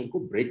سفوکیشن کو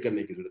بریک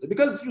کرنے کی ضرورت ہے.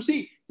 Because you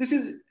C this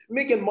is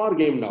make and مار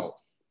گیم ناؤ.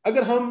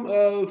 اگر ہم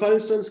فار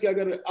انسٹنس کہ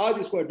اگر آج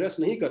اس کو ایڈریس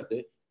نہیں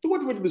کرتے تو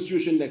what would be the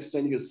situation next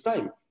 10 years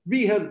time?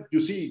 We have,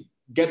 you see,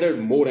 gathered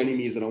more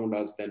enemies around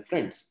us than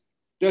friends.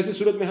 تو ایسی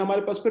صورت میں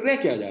ہمارے پاس پھر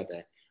رہ کیا جاتا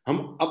ہے؟ ہم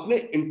اپنے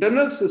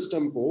انٹرنل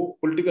سسٹم کو,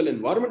 پولیٹیکل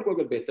انوائرمنٹ کو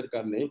اگر بہتر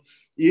کر لیں,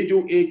 یہ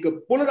جو ایک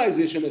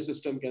پولرائزیشن ہے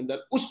سسٹم کے اندر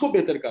اس کو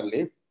بہتر کر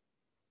لیں,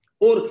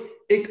 اور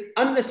ایک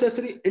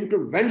unnecessary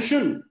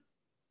intervention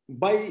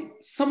by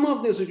some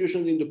of the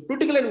institutions in the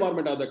political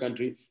environment of the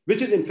country,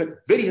 which is in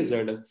fact very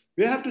hazardous,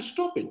 we have to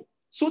stop it.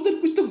 So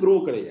that کچھ تو گرو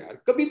کرے یار.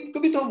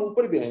 کبھی تو ہم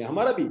اوپر بھی آئے.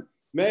 ہمارا بھی,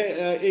 میں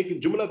ایک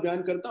جملہ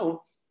بیان کرتا ہوں,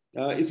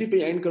 اسی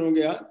پہ اینڈ کروں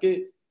گا کہ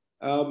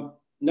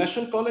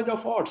national college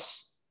of arts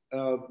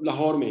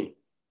Lahore میں,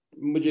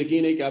 مجھے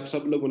یقین ہے کہ آپ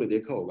سب لوگوں نے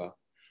دیکھا ہوگا,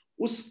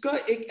 اس کا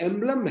ایک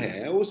ایمبلم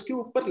ہے, اس کے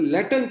اوپر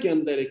لیٹن کے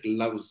اندر ایک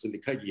لفظ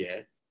لکھا گیا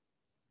ہے,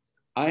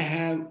 I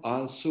have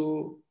also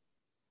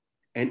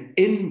an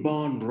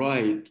inborn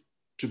right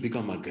to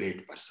become a great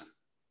person.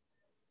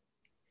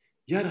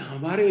 یار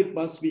ہمارے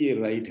پاس بھی یہ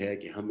رائٹ ہے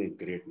کہ ہم ایک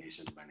گریٹ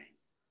نیشن بنیں,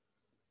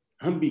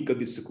 ہم بھی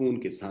کبھی سکون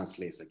کے سانس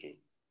لے سکیں,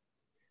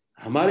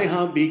 ہمارے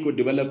ہاں بھی کوئی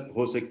ڈیولپ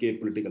ہو سکے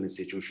پولیٹیکل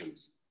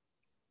انسٹیٹیوشنز,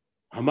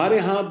 ہمارے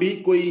ہاں بھی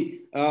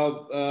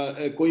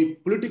کوئی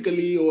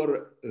پولیٹیکلی اور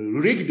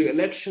ریگڈ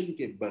الیکشن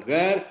کے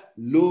بغیر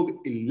لوگ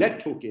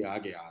الیکٹ ہو کے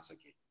آگے آ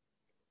سکیں.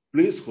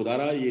 پلیز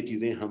خدارا یہ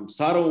چیزیں ہم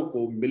ساروں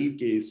کو مل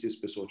کے اس چیز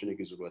پہ سوچنے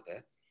کی ضرورت ہے.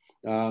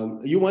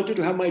 You wanted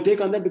to have my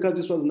take on that because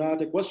this was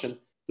not a question.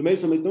 تو میں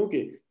سمجھتا ہوں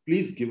کہ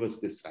please give us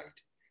this right.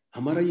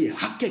 ہمارا یہ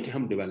حق ہے کہ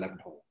ہم ڈیولپڈ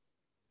ہوں,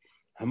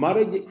 ہمارا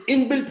یہ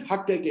ان بلٹ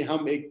حق ہے کہ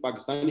ہم ایک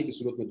پاکستانی کی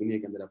صورت میں دنیا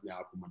کے اندر اپنے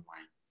آپ کو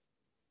منوائیں.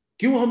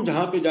 کیوں ہم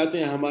جہاں پہ جاتے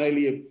ہیں ہمارے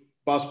لیے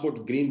پاسپورٹ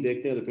گرین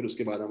دیکھتے ہیں تو پھر اس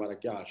کے بعد ہمارا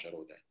کیا اشر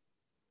ہوتا ہے؟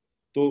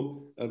 تو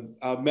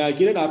میں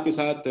یقیناً آپ کے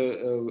ساتھ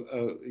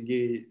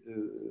یہ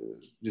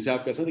جسے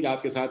آپ کہہ سکتے ہیں کہ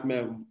آپ کے ساتھ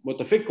میں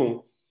متفق ہوں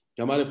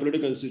کہ ہمارے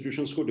پولیٹیکل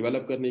انسٹیٹیوشنس کو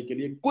ڈیولپ کرنے کے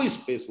لیے کوئی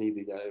اسپیس نہیں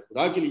دی جائے,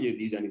 خدا کے لیے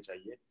دی جانی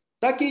چاہیے,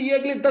 تاکہ یہ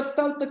اگلے 10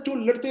 سال تک جو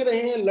لڑ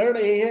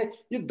رہے ہیں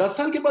یہ 10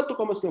 سال کے بعد تو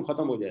کم از کم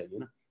ختم ہو جائے گی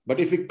نا. But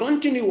if we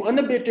continue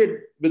unabated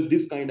with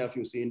this kind of,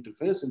 you see,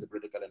 interference in the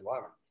political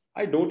environment,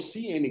 I don't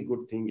see any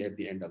good thing at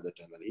the end of the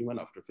tunnel, even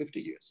after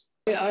 50 years.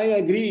 I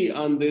agree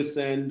on this,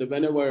 and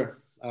whenever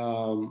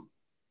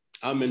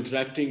I'm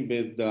interacting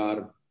with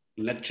or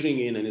lecturing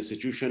in an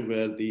institution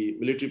where the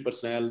military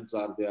personnel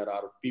are there,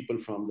 or people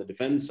from the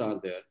defense are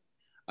there,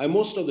 I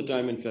most of the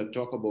time, in fact,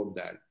 talk about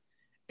that.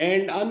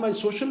 And on my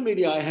social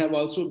media, I have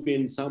also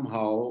been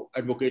somehow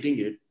advocating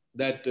it,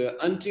 that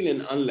until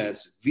and unless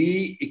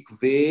we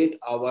equate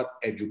our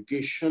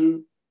education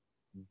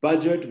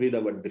budget with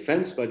our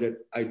defense budget,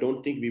 I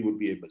don't think we would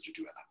be able to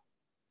develop.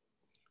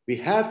 We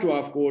have to,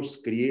 of course,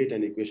 create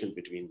an equation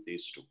between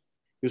these two.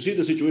 You see,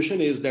 the situation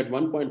is that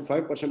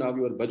 1.5% of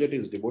your budget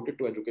is devoted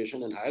to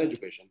education and higher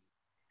education.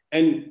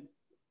 And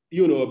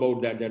you know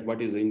about that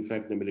what is in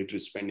fact the military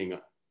spending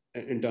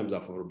in terms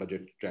of our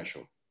budget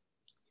threshold.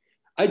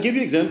 I give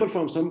you example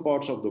from some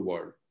parts of the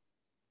world.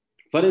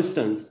 For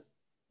instance,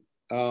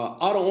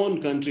 our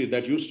own country,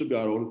 that used to be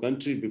our own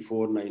country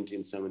before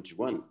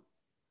 1971,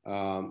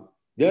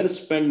 they are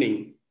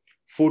spending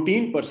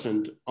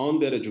 14% on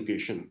their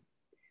education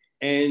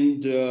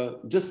and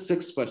just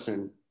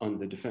 6% on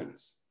the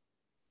defense.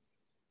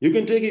 You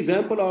can take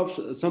example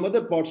of some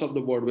other parts of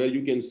the world where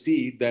you can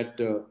see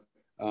that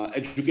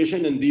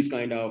education in these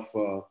kind of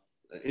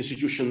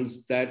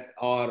institutions that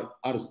are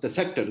the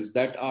sectors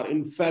that are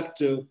in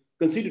fact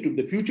considered to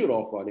be the future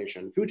of our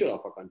nation, future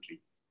of our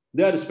country.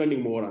 They are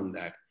spending more on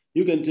that.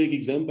 You can take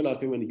example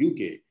of even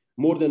UK,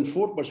 more than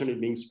 4% is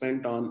being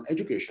spent on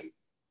education.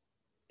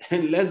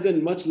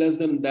 And much less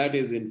than that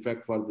is in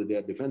fact for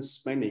their defense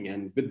spending.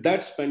 And with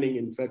that spending,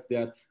 in fact, they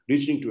are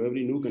reaching to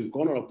every nook and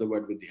corner of the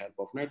world with the help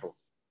of NATO.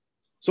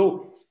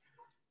 So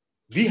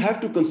we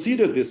have to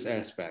consider this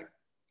aspect,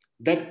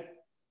 that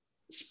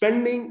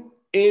spending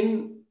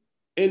in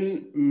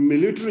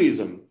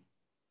militarism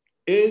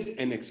is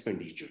an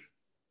expenditure.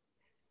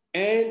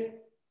 And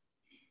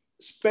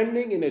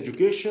spending in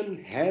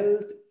education,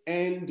 health,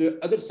 and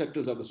other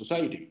sectors of the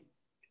society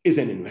is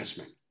an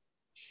investment.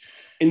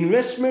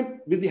 Investment,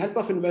 with the help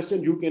of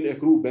investment, you can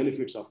accrue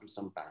benefits after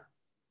some time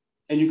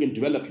and you can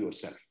develop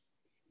yourself.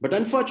 But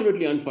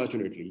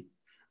unfortunately,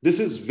 this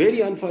is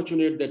very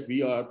unfortunate that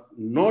we are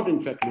not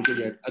in fact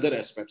looking at other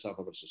aspects of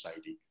our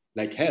society,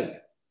 like health.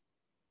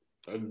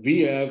 We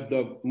have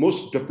the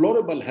most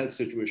deplorable health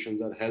situations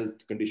or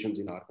health conditions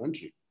in our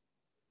country.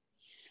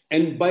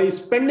 And by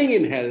spending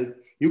in health,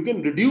 you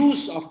can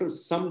reduce after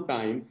some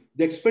time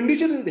the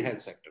expenditure in the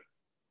health sector.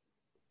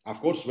 Of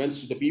course,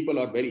 once the people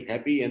are very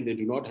happy and they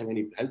do not have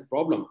any health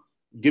problem,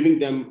 giving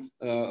them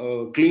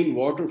clean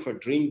water for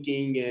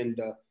drinking and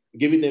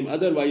giving them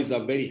otherwise a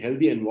very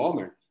healthy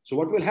environment. So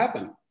what will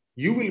happen?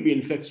 You will be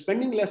in fact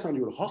spending less on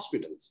your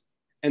hospitals.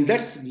 And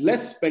that's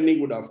less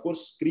spending would of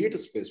course create a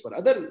space for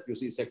other,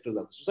 sectors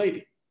of the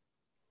society.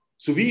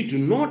 So we do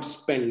not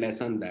spend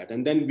less on that.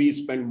 And then we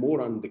spend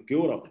more on the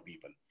cure of the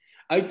people.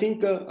 I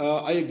think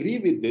I agree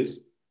with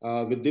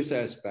this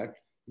aspect,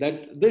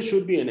 that there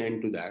should be an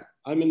end to that.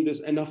 I mean,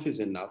 this enough is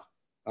enough.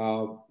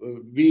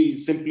 We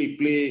simply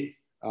play,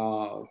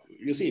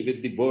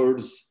 with the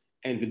words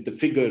and with the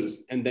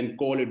figures and then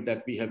call it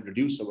that we have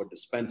reduced our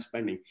defense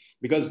spending.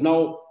 Because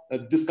now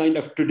this kind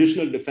of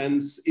traditional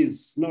defense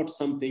is not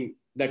something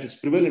that is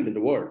prevalent in the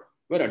world.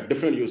 There are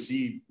different,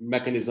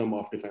 mechanism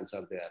of defense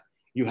are there.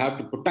 You have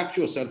to protect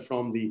yourself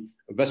from the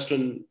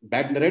Western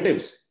bad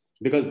narratives,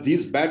 because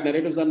these bad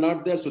narratives are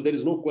not there. So there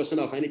is no question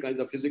of any kinds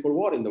of physical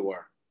war in the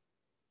world.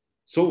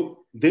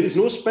 So there is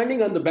no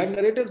spending on the bad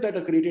narratives that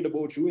are created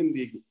about you in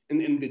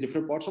the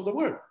different parts of the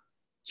world.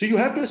 So you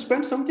have to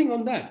spend something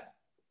on that.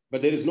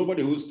 But there is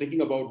nobody who's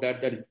thinking about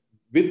that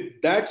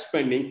with that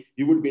spending,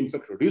 you would be in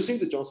fact reducing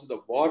the chances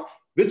of war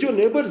with your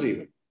neighbors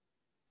even.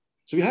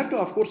 So we have to,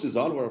 of course,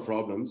 resolve our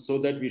problems so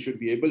that we should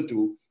be able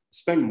to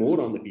spend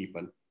more on the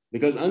people,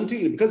 because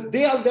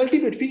they are the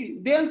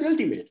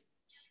ultimate.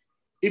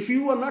 If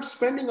you are not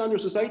spending on your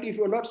society, if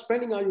you are not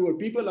spending on your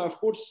people, of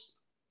course,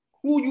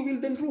 who you will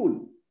then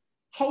rule?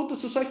 How the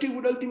society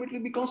would ultimately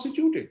be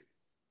constituted.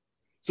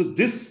 So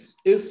this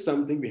is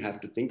something we have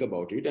to think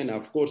about it. And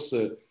of course,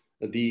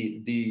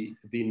 the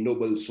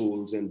noble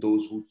souls and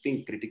those who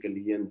think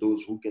critically and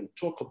those who can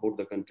talk about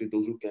the country,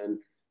 those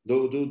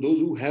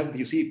who have,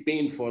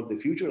 pain for the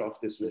future of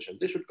this nation,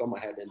 they should come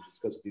ahead and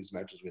discuss these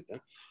matters with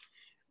them.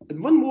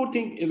 And one more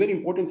thing, a very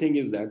important thing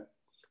is that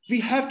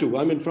we have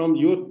to, from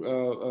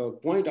your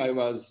point, I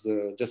was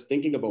just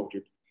thinking about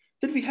it,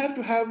 that we have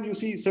to have,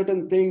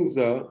 certain things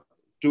to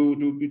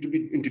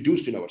be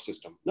introduced in our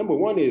system. Number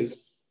one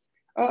is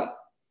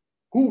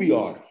who we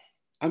are.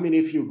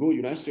 If you go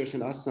United States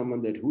and ask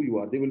someone that who you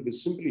are, they will be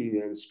simply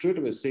and straight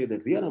away say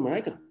that we are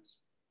Americans.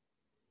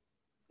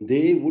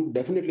 They would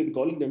definitely be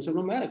calling themselves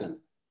American.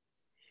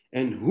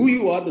 And who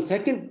you are, the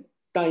second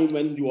time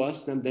when you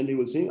ask them, then they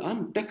will say,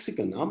 I'm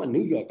Texican, I'm a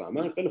New Yorker, I'm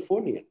a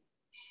Californian.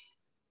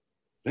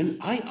 When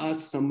I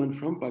ask someone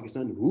from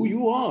Pakistan who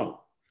you are,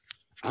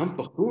 I'm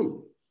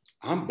Pakhtun,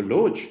 I'm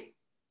Baloch,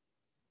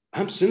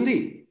 I'm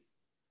Sindhi.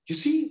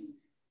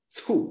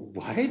 So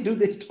why do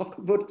they talk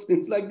about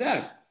things like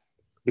that?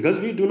 Because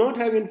we do not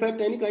have, in fact,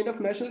 any kind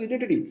of national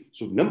identity.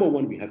 So number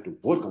one, we have to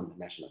work on the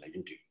national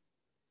identity.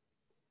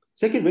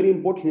 Second, very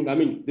important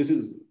thing, this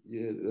is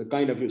a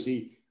kind of,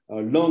 a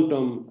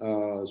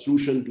long-term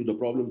solution to the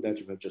problem that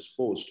you have just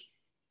posed.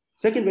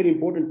 Second, very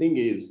important thing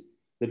is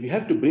that we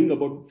have to bring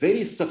about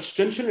very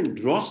substantial and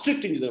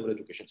drastic changes in our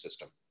education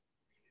system.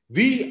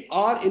 We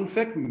are, in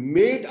fact,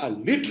 made a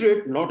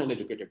literate, not an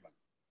educated one.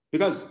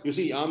 Because,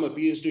 I'm a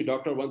PhD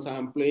doctor. Once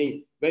I'm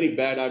playing very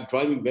bad, I'm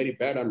driving very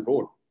bad on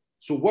road.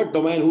 So what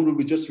the man who will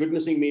be just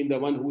witnessing me, the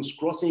one who's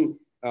crossing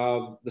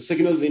the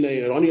signals in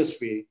an erroneous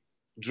way,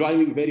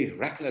 driving very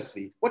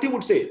recklessly, what he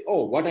would say,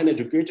 oh, what an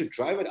uneducated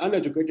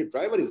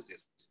driver is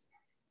this?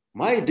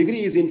 My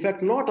degree is, in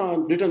fact, not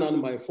written on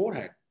my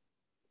forehead.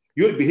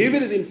 Your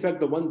behavior is, in fact,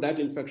 the one that,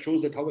 in fact,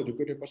 shows that how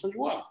educated person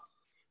you are.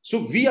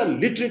 So we are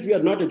literate, we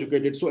are not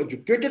educated. So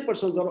educated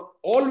persons are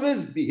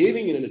always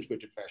behaving in an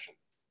educated fashion.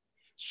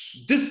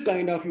 This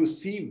kind of,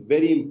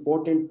 very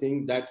important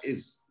thing that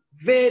is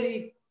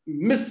very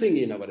missing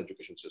in our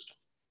education system.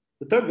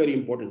 The third very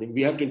important thing,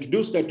 we have to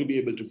introduce that to be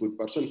able to good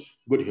person,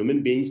 good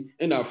human beings,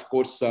 and of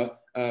course,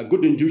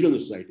 good individual in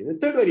society. The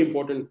third very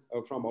important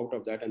from out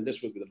of that, and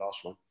this will be the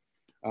last one.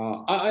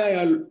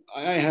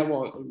 I have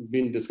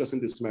been discussing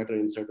this matter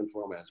in certain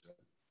form as well,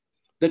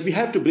 that we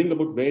have to bring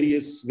about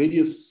various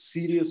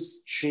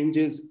serious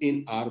changes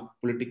in our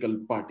political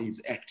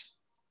parties act.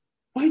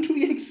 Why do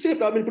we accept?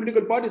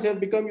 Political parties have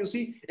become,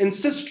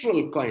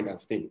 ancestral kind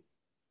of thing.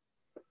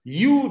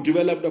 You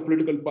developed a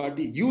political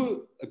party,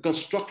 you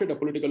constructed a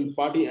political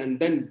party, and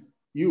then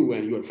You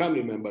and your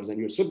family members and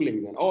your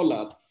siblings and all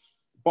are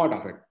part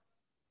of it.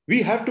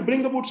 We have to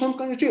bring about some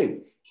kind of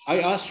change. I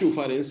asked you,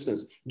 for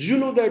instance, do you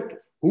know that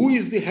who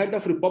is the head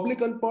of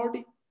Republican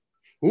Party?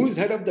 Who is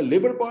head of the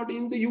Labour Party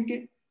in the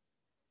UK?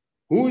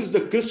 Who is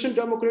the Christian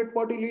Democrat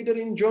Party leader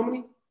in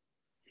Germany?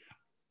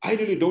 I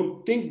really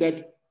don't think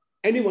that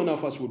any one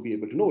of us would be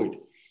able to know it.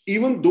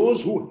 Even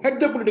those who head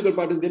the political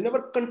parties, they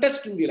never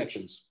contest in the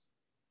elections.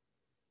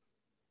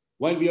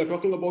 While we are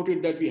talking about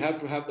it, that we have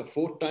to have the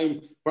 4th time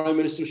prime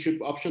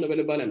ministership option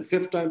available and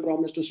 5th time prime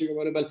ministership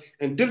available.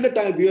 And till the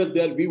time we are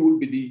there, we will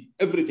be the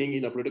everything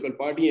in a political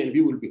party and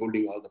we will be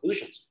holding all the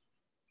positions.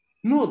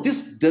 No,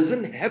 this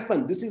doesn't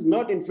happen. This is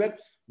not, in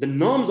fact, the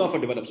norms of a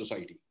developed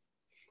society.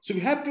 So we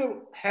have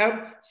to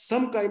have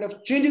some kind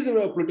of changes in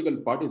our political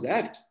parties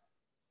act.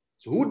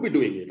 So who would be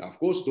doing it? Of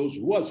course, those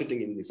who are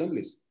sitting in the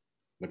assemblies,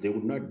 but they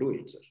would not do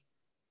it, sir.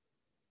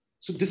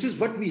 So this is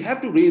what we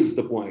have to raise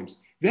the points.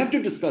 We have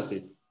to discuss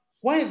it.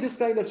 Why this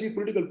kind of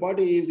political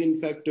party is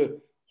in fact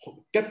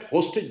kept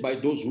hostage by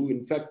those who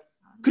in fact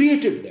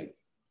created them.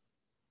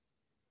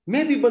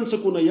 मैं भी बन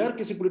सकूं ना यार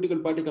किसी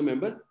political party का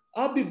member,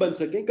 आप भी बन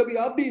सकें, कभी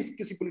आप भी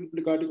किसी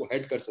पॉलिटिकल पार्टी को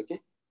हेड कर सकें.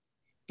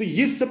 तो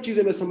ये सब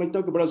चीजें मैं समझता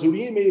हूं कि बड़ा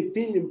जरूरी है. मैं ये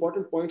 3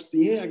 इंपॉर्टेंट पॉइंट्स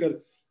दिए हैं.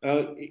 अगर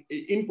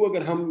इनको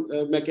अगर हम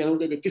मैं कह रहा हूं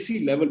कि किसी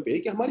लेवल पे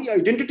कि हमारी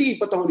आइडेंटिटी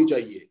पता होनी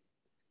चाहिए.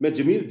 मैं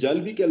जमील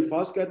जालवी के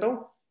अल्फाज कहता हूं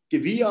कि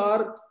we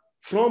are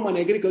from an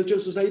agricultural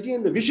society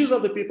and the wishes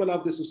of the people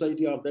of the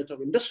society are that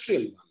of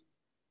industrial one.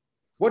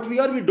 What we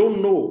are, we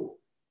don't know.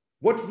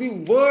 What we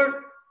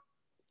were,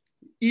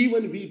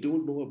 even we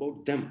don't know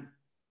about them.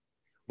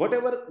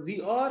 Whatever we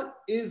are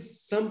is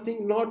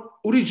something not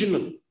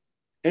original.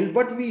 And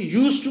what we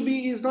used to be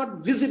is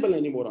not visible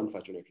anymore,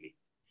 unfortunately.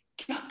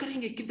 क्या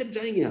करेंगे, किधर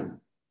जाएंगे हम?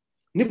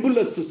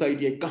 Nebulous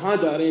society है, कहाँ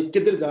जा रहे हैं,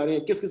 किधर जा रहे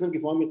हैं, किस किस्म की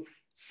फॉर्म में,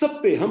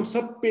 सब पे हम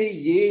सब पे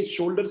ये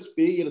शोल्डर्स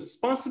पे ये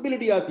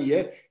रिस्पांसिबिलिटी आती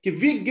है कि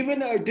we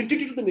given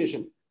identity to the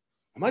nation.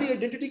 हमारी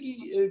आइडेंटिटी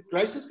की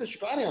क्राइसिस का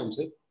शिकार है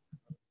हमसे.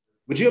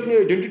 मुझे अपनी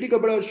आइडेंटिटी का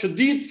बड़ा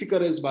शदीद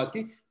फिक्र है इस बात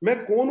की. मैं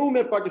कौन हूं,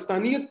 मैं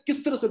पाकिस्तानियत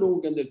किस तरह से लोगों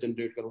के अंदर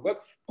जनरेट करूंगा.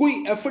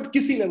 कोई एफर्ट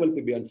किसी लेवल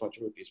पे भी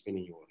अनफॉर्चुनेटली इस पे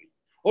नहीं हो रही.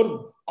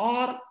 और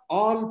are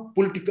all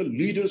political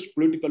leaders,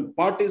 political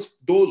parties,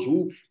 those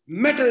who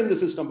matter in the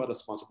system are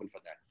responsible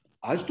for that.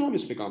 आज तो हम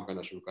इस पे काम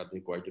करना शुरू कर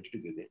दें, कोई आइडेंटिटी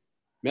दे दें.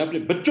 मैं अपने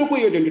बच्चों को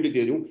ये आइडेंटिटी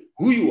दे दूं,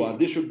 who you are,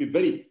 they should be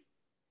very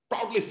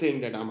proudly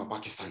saying that I'm a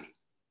Pakistani.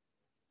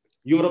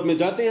 Europe में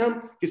जाते हैं हम,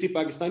 किसी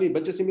पाकिस्तानी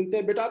बच्चे से मिलते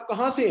हैं, बेटा आप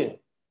कहां से हैं?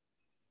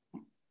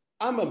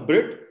 I'm a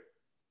Brit.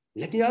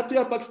 लेकिन आप तो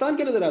यार पाकिस्तान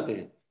के नजर आते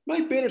हैं.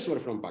 My parents were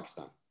from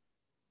Pakistan.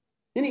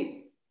 यानी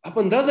आप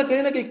अंदाजा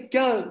करें ना कि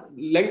क्या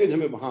लैंग्वेज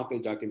हमें वहां पे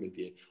जाके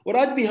मिलती है. और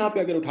आज भी यहाँ पे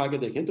अगर उठा के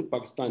देखें तो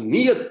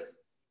पाकिस्तानियत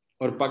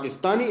और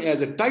Pakistani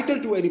as a title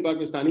to any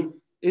Pakistani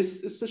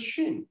is a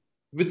shame.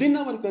 Within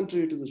our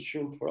country, it is a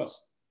shame for us.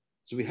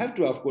 So we have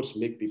to, of course,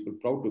 make people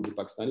proud to be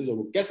Pakistanis. और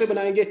वो कैसे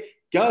बनाएंगे,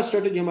 क्या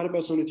strategy हमारे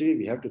पास होनी चाहिए?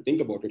 We have to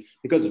think about it.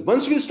 Because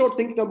once we start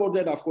thinking about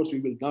that, of course, we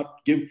will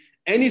not give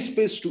any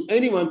space to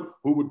anyone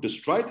who would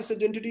destroy this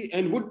identity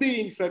and would be,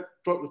 in fact,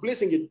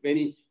 replacing it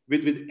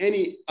with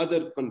any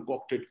other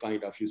concocted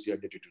kind of, you see,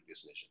 identity to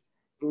this nation.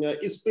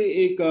 इस पे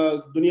एक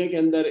दुनिया के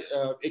अंदर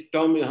एक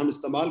term हम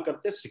इस्तेमाल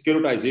करते हैं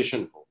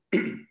सिक्योरिटाइजेशन को.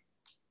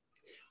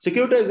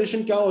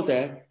 सिक्योरिटाइजेशन क्या होता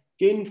है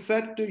कि in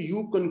fact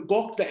you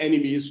concoct the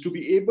enemies to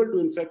be able to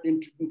in fact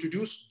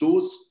introduce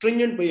those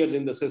stringent players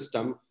in the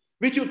system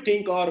which you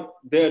think are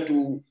there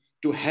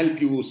to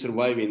help you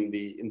survive in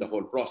the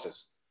whole process.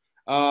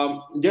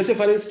 जैसे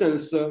for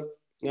instance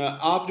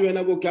आप जो है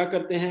ना वो क्या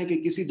करते हैं कि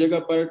किसी जगह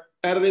पर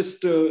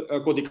टेररिस्ट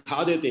को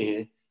दिखा देते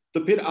हैं तो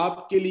फिर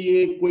आपके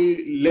लिए कोई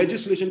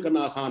लेजिस्लेशन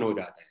करना आसान हो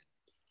जाता है.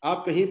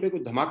 आप कहीं पे कोई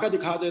धमाका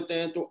दिखा देते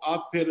हैं तो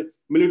आप फिर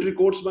मिलिट्री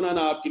कोर्ट्स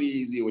बनाना आपके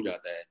लिए इजी हो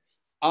जाता है.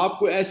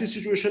 आपको ऐसी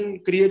सिचुएशन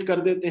क्रिएट कर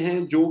देते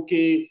हैं जो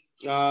कि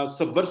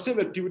सबवर्सिव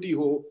एक्टिविटी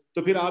हो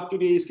तो फिर आपके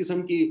लिए इस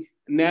किस्म की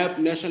nap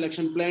national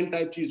action plan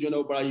type चीज जो है ना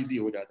वो बड़ा इजी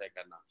हो जाता है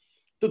करना.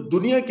 तो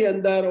दुनिया के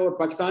अंदर और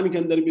पाकिस्तान के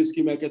अंदर भी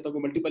इसकी मैं कहता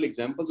हूँ मल्टीपल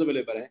एग्जांपल्स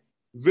अवेलेबल हैं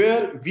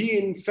where we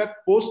in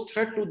fact pose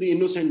threat to the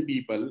innocent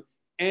people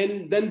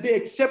and then they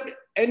accept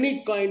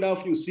any kind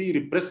of, you see,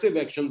 repressive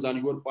actions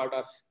on your part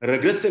or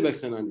regressive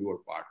action on your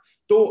part.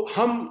 तो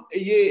हम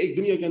ये एक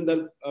दुनिया के अंदर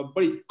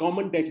बड़ी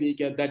common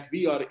technique है that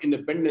we are in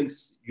abundance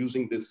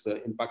using this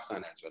in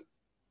Pakistan as well.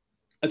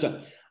 अच्छा,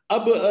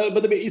 अब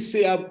मतलब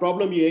इससे अब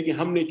प्रॉब्लम ये है कि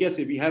हमने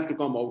कैसे we have to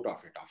come out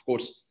of it. Of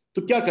course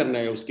तो क्या करना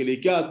है उसके लिए,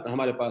 क्या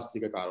हमारे पास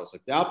तरीकाकार हो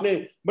सकते हैं. आपने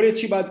बड़ी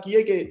अच्छी बात की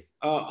है कि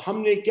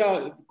हमने क्या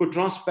कोई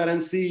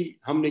ट्रांसपेरेंसी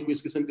हमने कोई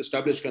इस किस्म की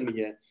एस्टैब्लिश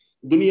करनी है.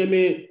 दुनिया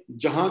में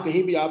जहां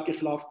कहीं भी आपके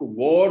खिलाफ को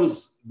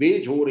वॉर्स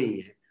वेज हो रही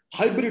हैं,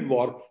 hybrid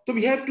war, so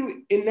we have to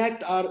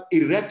enact or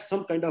erect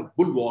some kind of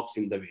bulwarks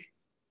in the way.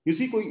 You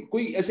see,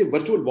 कोई ऐसे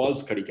virtual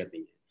walls खड़ी करनी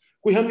है,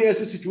 कोई हमने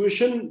ऐसी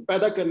situation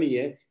पैदा करनी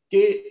है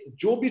कि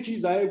जो भी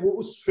चीज आए वो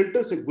उस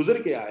फिल्टर से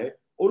गुजर के आए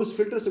और उस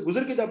फिल्टर से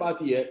गुजर के जब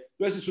आती है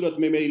तो ऐसी सूरत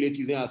में मेरे लिए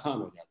चीजें आसान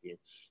हो जाती हैं.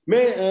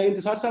 मैं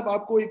इंतजार साहब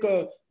आपको एक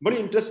बड़ी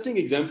इंटरेस्टिंग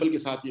एग्जांपल के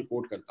साथ ये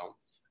कोट करता हूँ.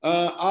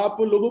 आप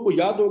लोगों को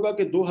याद होगा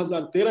कि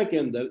 2013 के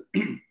अंदर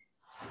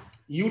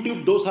یوٹیوب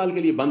 2 سال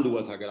کے لیے بند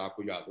ہوا تھا اگر آپ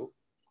کو یاد ہو,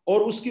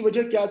 اور اس کی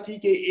وجہ کیا تھی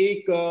کہ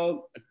ایک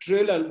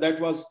trailer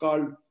that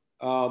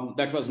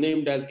was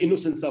named as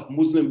innocence of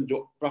Muslim,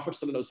 جو پروفٹ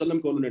صلی اللہ علیہ وسلم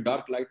کو انہوں نے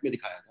ڈارک لائٹ میں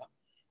دکھایا تھا,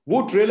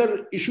 وہ ٹریلر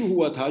ایشو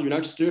ہوا تھا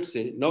یونائٹڈ اسٹیٹس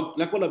سے.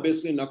 نکولا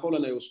بیسلی نکولا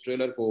نے اس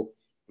ٹریلر کو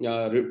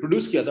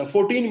پروڈیوس کیا تھا.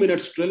 14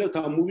 منٹس ٹریلر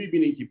تھا, مووی بھی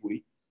نہیں تھی پوری,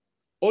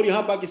 اور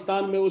یہاں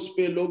پاکستان میں اس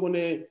پہ لوگوں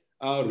نے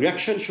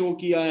ریئیکشن شو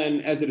کیا,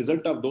 and as a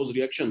result of those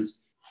reactions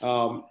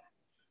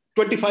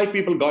 25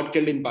 people got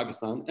killed in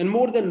Pakistan and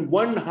more than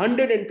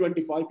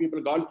 125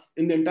 people got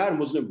in the entire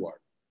Muslim world.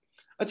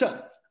 اچھا,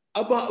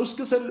 اب اس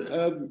کے سر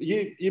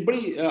یہ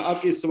بڑی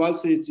آپ کے اس سوال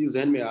سے چیز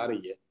ذہن میں آ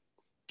رہی ہے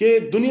کہ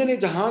دنیا نے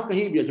جہاں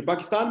کہیں بھی,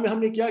 پاکستان میں ہم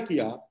نے کیا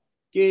کیا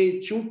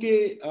کہ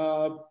چونکہ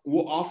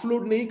وہ آف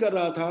لوڈ نہیں کر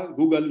رہا تھا,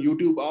 گوگل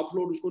یوٹیوب آف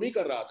لوڈ اس کو نہیں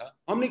کر رہا تھا,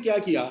 ہم نے کیا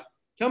کیا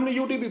کہ ہم نے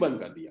یوٹیوب بھی بند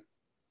کر دیا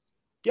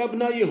کہ اب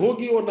نہ یہ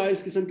ہوگی اور نہ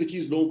اس قسم کی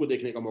چیز لوگوں کو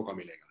دیکھنے کا موقع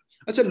ملے گا.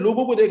 اچھا,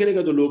 لوگوں کو دیکھنے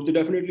کا تو لوگ تو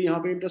ڈیفینیٹلی یہاں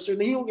پہ انٹرسٹڈ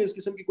نہیں ہوں گے اس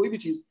قسم کی کوئی بھی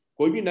چیز,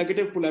 کوئی بھی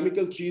نیگیٹو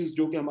پولیمیکل چیز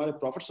جو کہ ہمارے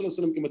پروفٹ صلی اللہ علیہ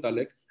وسلم کے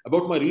متعلق,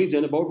 about my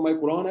religion, about my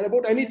Quran, and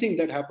about any thing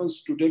that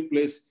happens to take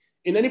place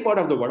in any part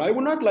of the world. I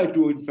would not like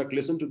to in fact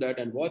listen to that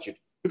and watch it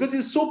because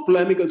it's so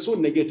polemical, so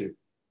negative.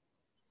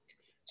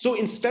 So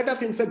instead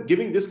of in fact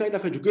giving this kind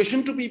of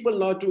education to people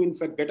not to in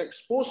fact get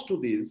exposed to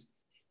this,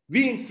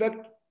 we in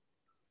fact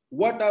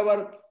whatever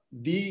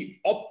the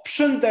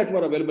option that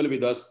were available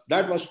with us,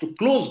 that was to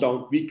close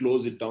down, we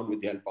close it down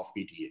with the help of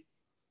PTA.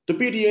 تو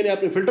PTA نے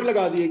اپنے filter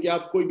لگا دیے کہ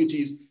آپ کوئی بھی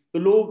چیز, تو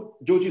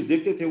لوگ جو چیز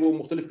دیکھتے تھے وہ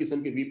مختلف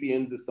قسم کے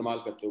VPNs استعمال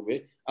کرتے ہوئے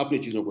اپنی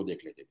چیزوں کو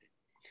دیکھ لیتے تھے.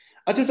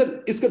 اچھا سر,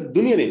 اس کا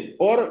دنیا نے,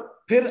 اور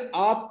پھر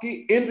آپ کی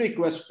ان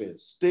ریکویسٹ پہ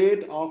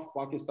state of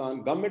Pakistan,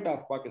 government of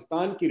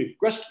Pakistan کی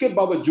ریکویسٹ کے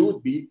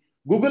باوجود بھی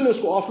گوگل نے اس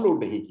کو آف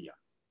لوڈ نہیں کیا,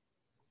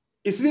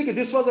 اس لیے کہ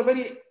this was a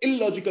very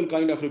illogical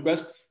kind of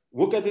request.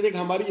 وہ کہتے تھے کہ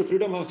ہماری یہ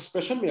فریڈم آف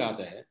ایکسپریشن میں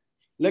آتا ہے,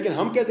 لیکن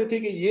ہم کہتے تھے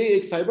کہ یہ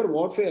ایک سائبر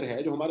وارفیئر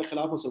ہے جو ہمارے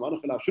خلاف, مسلمانوں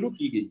کے خلاف شروع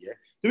کی گئی ہے,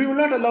 تو we will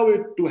not allow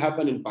it to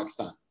happen in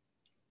Pakistan.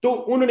 تو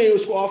انہوں نے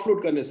اس کو آف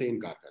لوڈ کرنے سے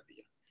انکار کر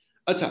دیا.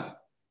 اچھا,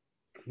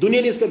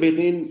 دنیا نے اس کا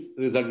بہترین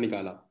رزلٹ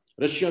نکالا,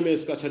 رشیا میں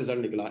اس کا اچھا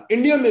رزلٹ نکلا,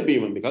 انڈیا میں بھی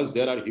even because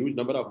there are huge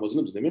number of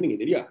Muslims living in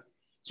India,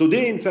 so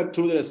they in fact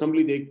through their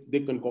assembly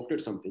they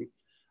concocted something.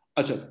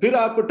 اچھا, پھر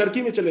آپ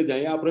ٹرکی میں چلے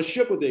جائیں, آپ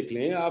رشیا کو دیکھ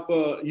لیں, آپ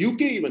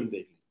UK ایون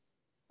دیکھ لیں,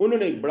 انہوں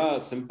نے ایک بڑا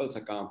سمپل سا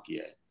کام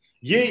کیا ہے.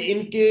 یہ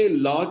ان کے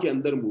لا کے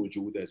اندر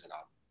موجود ہے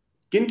جناب.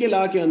 کن کے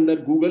لا کے اندر؟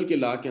 گوگل کے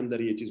لا کے اندر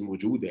یہ چیز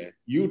موجود ہے,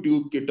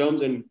 یوٹیوب کے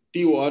ٹرمز اینڈ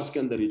TORs کے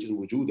اندر یہ چیز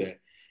موجود ہے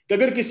کہ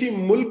اگر کسی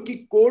ملک کی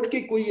کورٹ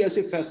کے کوئی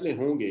ایسے فیصلے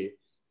ہوں گے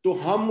تو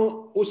ہم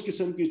اس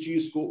قسم کی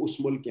چیز کو اس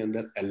ملک کے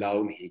اندر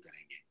الاؤ نہیں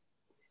کریں گے.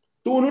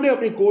 تو انہوں نے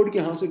اپنی کورٹ کے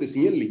ہاں سے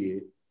ڈیسیژن لیے,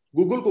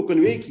 گوگل کو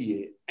کنوے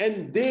کیے,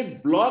 and they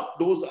block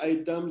those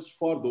items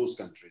for those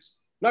countries,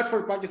 not for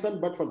Pakistan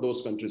but for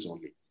those countries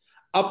only.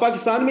 اب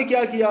پاکستان میں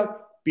کیا کیا,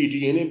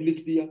 PTA نے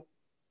لکھ دیا,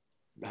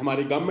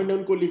 ہماری گورنمنٹ نے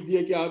ان کو لکھ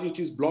دیا کہ آپ یہ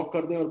چیز بلاک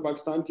کر دیں اور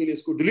پاکستان کے لیے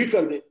اس کو ڈیلیٹ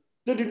کر دیں.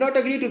 They did not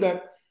agree to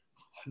that.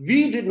 We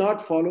did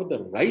not follow the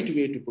right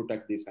way to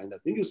protect these kind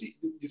of things.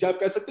 جسے آپ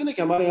کہہ سکتے ہیں نا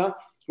کہ ہمارے یہاں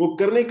وہ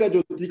کرنے کا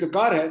جو طریقہ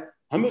کار ہے,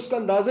 ہمیں اس کا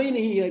اندازہ ہی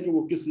نہیں ہے کہ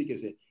وہ کس طریقے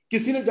سے,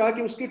 کسی نے جا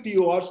کے اس کے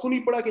TORs کو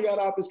نہیں پڑھا کہ یار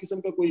آپ اس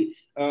قسم کا کوئی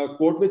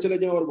کورٹ میں چلے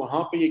جائیں اور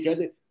وہاں پہ یہ کہہ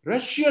دیں.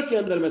 رشیا کے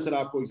اندر میں سر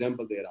آپ کو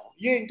ایگزامپل دے رہا ہوں,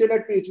 یہ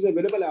انٹرنیٹ پہ یہ چیزیں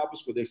اویلیبل ہے, آپ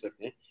اس کو دیکھ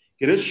سکتے ہیں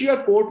کہ رشیا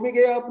کورٹ میں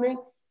گیا آپ نے,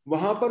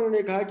 وہاں پر انہوں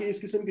نے کہا کہ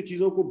اس قسم کی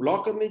چیزوں کو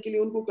بلاک کرنے کے لیے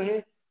ان کو کہیں,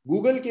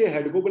 گوگل کے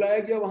ہیڈ کو بلایا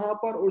گیا وہاں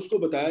پر اور اس کو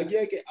بتایا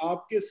گیا کہ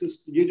آپ کے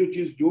یہ جو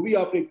چیز جو بھی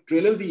آپ نے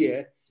ٹریلر دی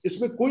ہے اس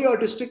میں کوئی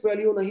آرٹسٹک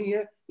ویلیو نہیں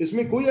ہے, اس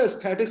میں کوئی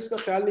ایستھیٹکس کا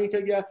خیال نہیں کیا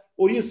گیا,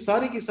 اور یہ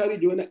ساری کی ساری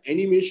جو ہے نا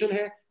اینیمیشن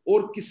ہے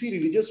اور کسی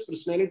ریلیجیس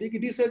پرسنالٹی کی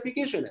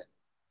ڈسایفیکیشن ہے,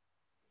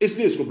 اس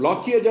لیے اس کو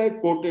بلاک کیا جائے.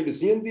 کورٹ نے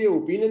ڈیسیژن دیا,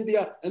 اوپینین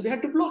دیا, and they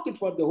had to block it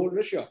for the whole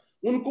Russia.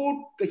 ان کو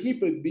کہیں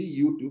پہ بھی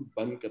یوٹیوب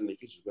بند کرنے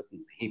کی ضرورت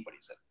نہیں پڑی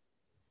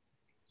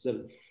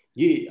سر.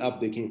 یہ آپ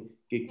دیکھیں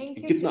کہ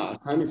کتنا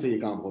آسانی سے یہ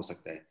کام ہو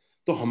سکتا ہے.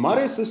 تو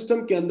ہمارے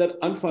سسٹم کے اندر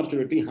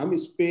انفارچونیٹلی ہم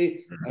اس پہ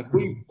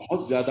کوئی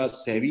بہت زیادہ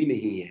سیوی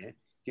نہیں ہے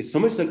کہ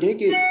سمجھ سکیں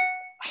کہ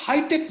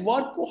ہائی ٹیک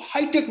وار کو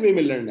ہائی ٹیک وے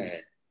میں لڑنا ہے.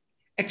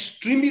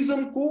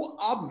 ایکسٹریمزم کو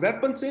آپ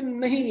ویپن سے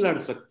نہیں لڑ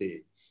سکتے.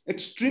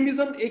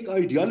 ایکسٹریمزم ایک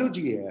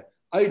آئیڈیالوجی ہے,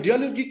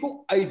 آئیڈیالوجی کو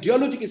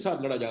آئیڈیالوجی کے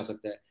ساتھ لڑا جا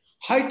سکتا ہے,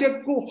 ہائی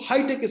ٹیک کو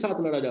ہائی ٹیک کے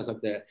ساتھ لڑا جا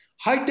سکتا ہے,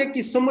 ہائی ٹیک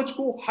کی سمجھ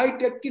کو ہائی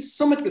ٹیک کی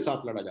سمجھ کے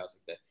ساتھ لڑا جا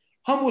سکتا ہے.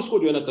 ہم اس کو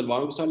جو ہے نا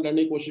تلواروں کے ساتھ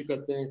لڑنے کی کوشش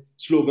کرتے ہیں,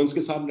 سلوگنز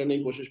کے ساتھ لڑنے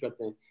کی کوشش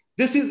کرتے ہیں.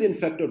 This is in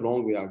fact a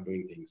wrong way of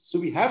doing things. So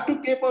we have to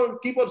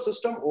keep our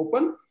system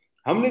open.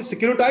 ہم نے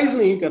سیکیورٹائز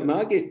نہیں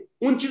کرنا کہ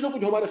ان چیزوں کو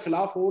جو ہمارے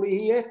خلاف ہو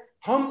رہی ہیں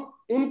ہم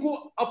ان کو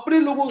اپنے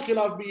لوگوں کے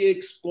خلاف بھی ایک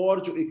اسکور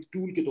جو ایک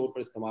ٹول کے طور پر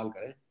استعمال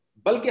کریں,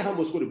 بلکہ ہم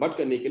اس کو ریبٹ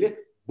کرنے کے لیے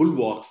بل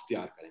واکس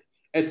تیار کریں,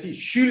 ایسی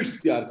شیلڈز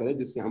تیار کریں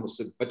جس سے ہم اس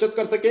سے بچت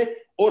کر سکیں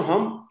اور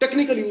ہم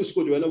ٹیکنیکلی اس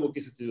کو جو ہے نا وہ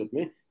کسی چیز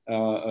میں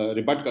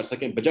ریبٹ کر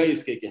سکیں, بجائے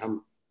اس کے کہ ہم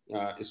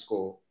اس کو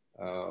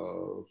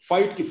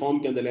فائٹ کی فارم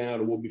کے اندر لیں اور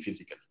وہ بھی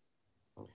فزیکل.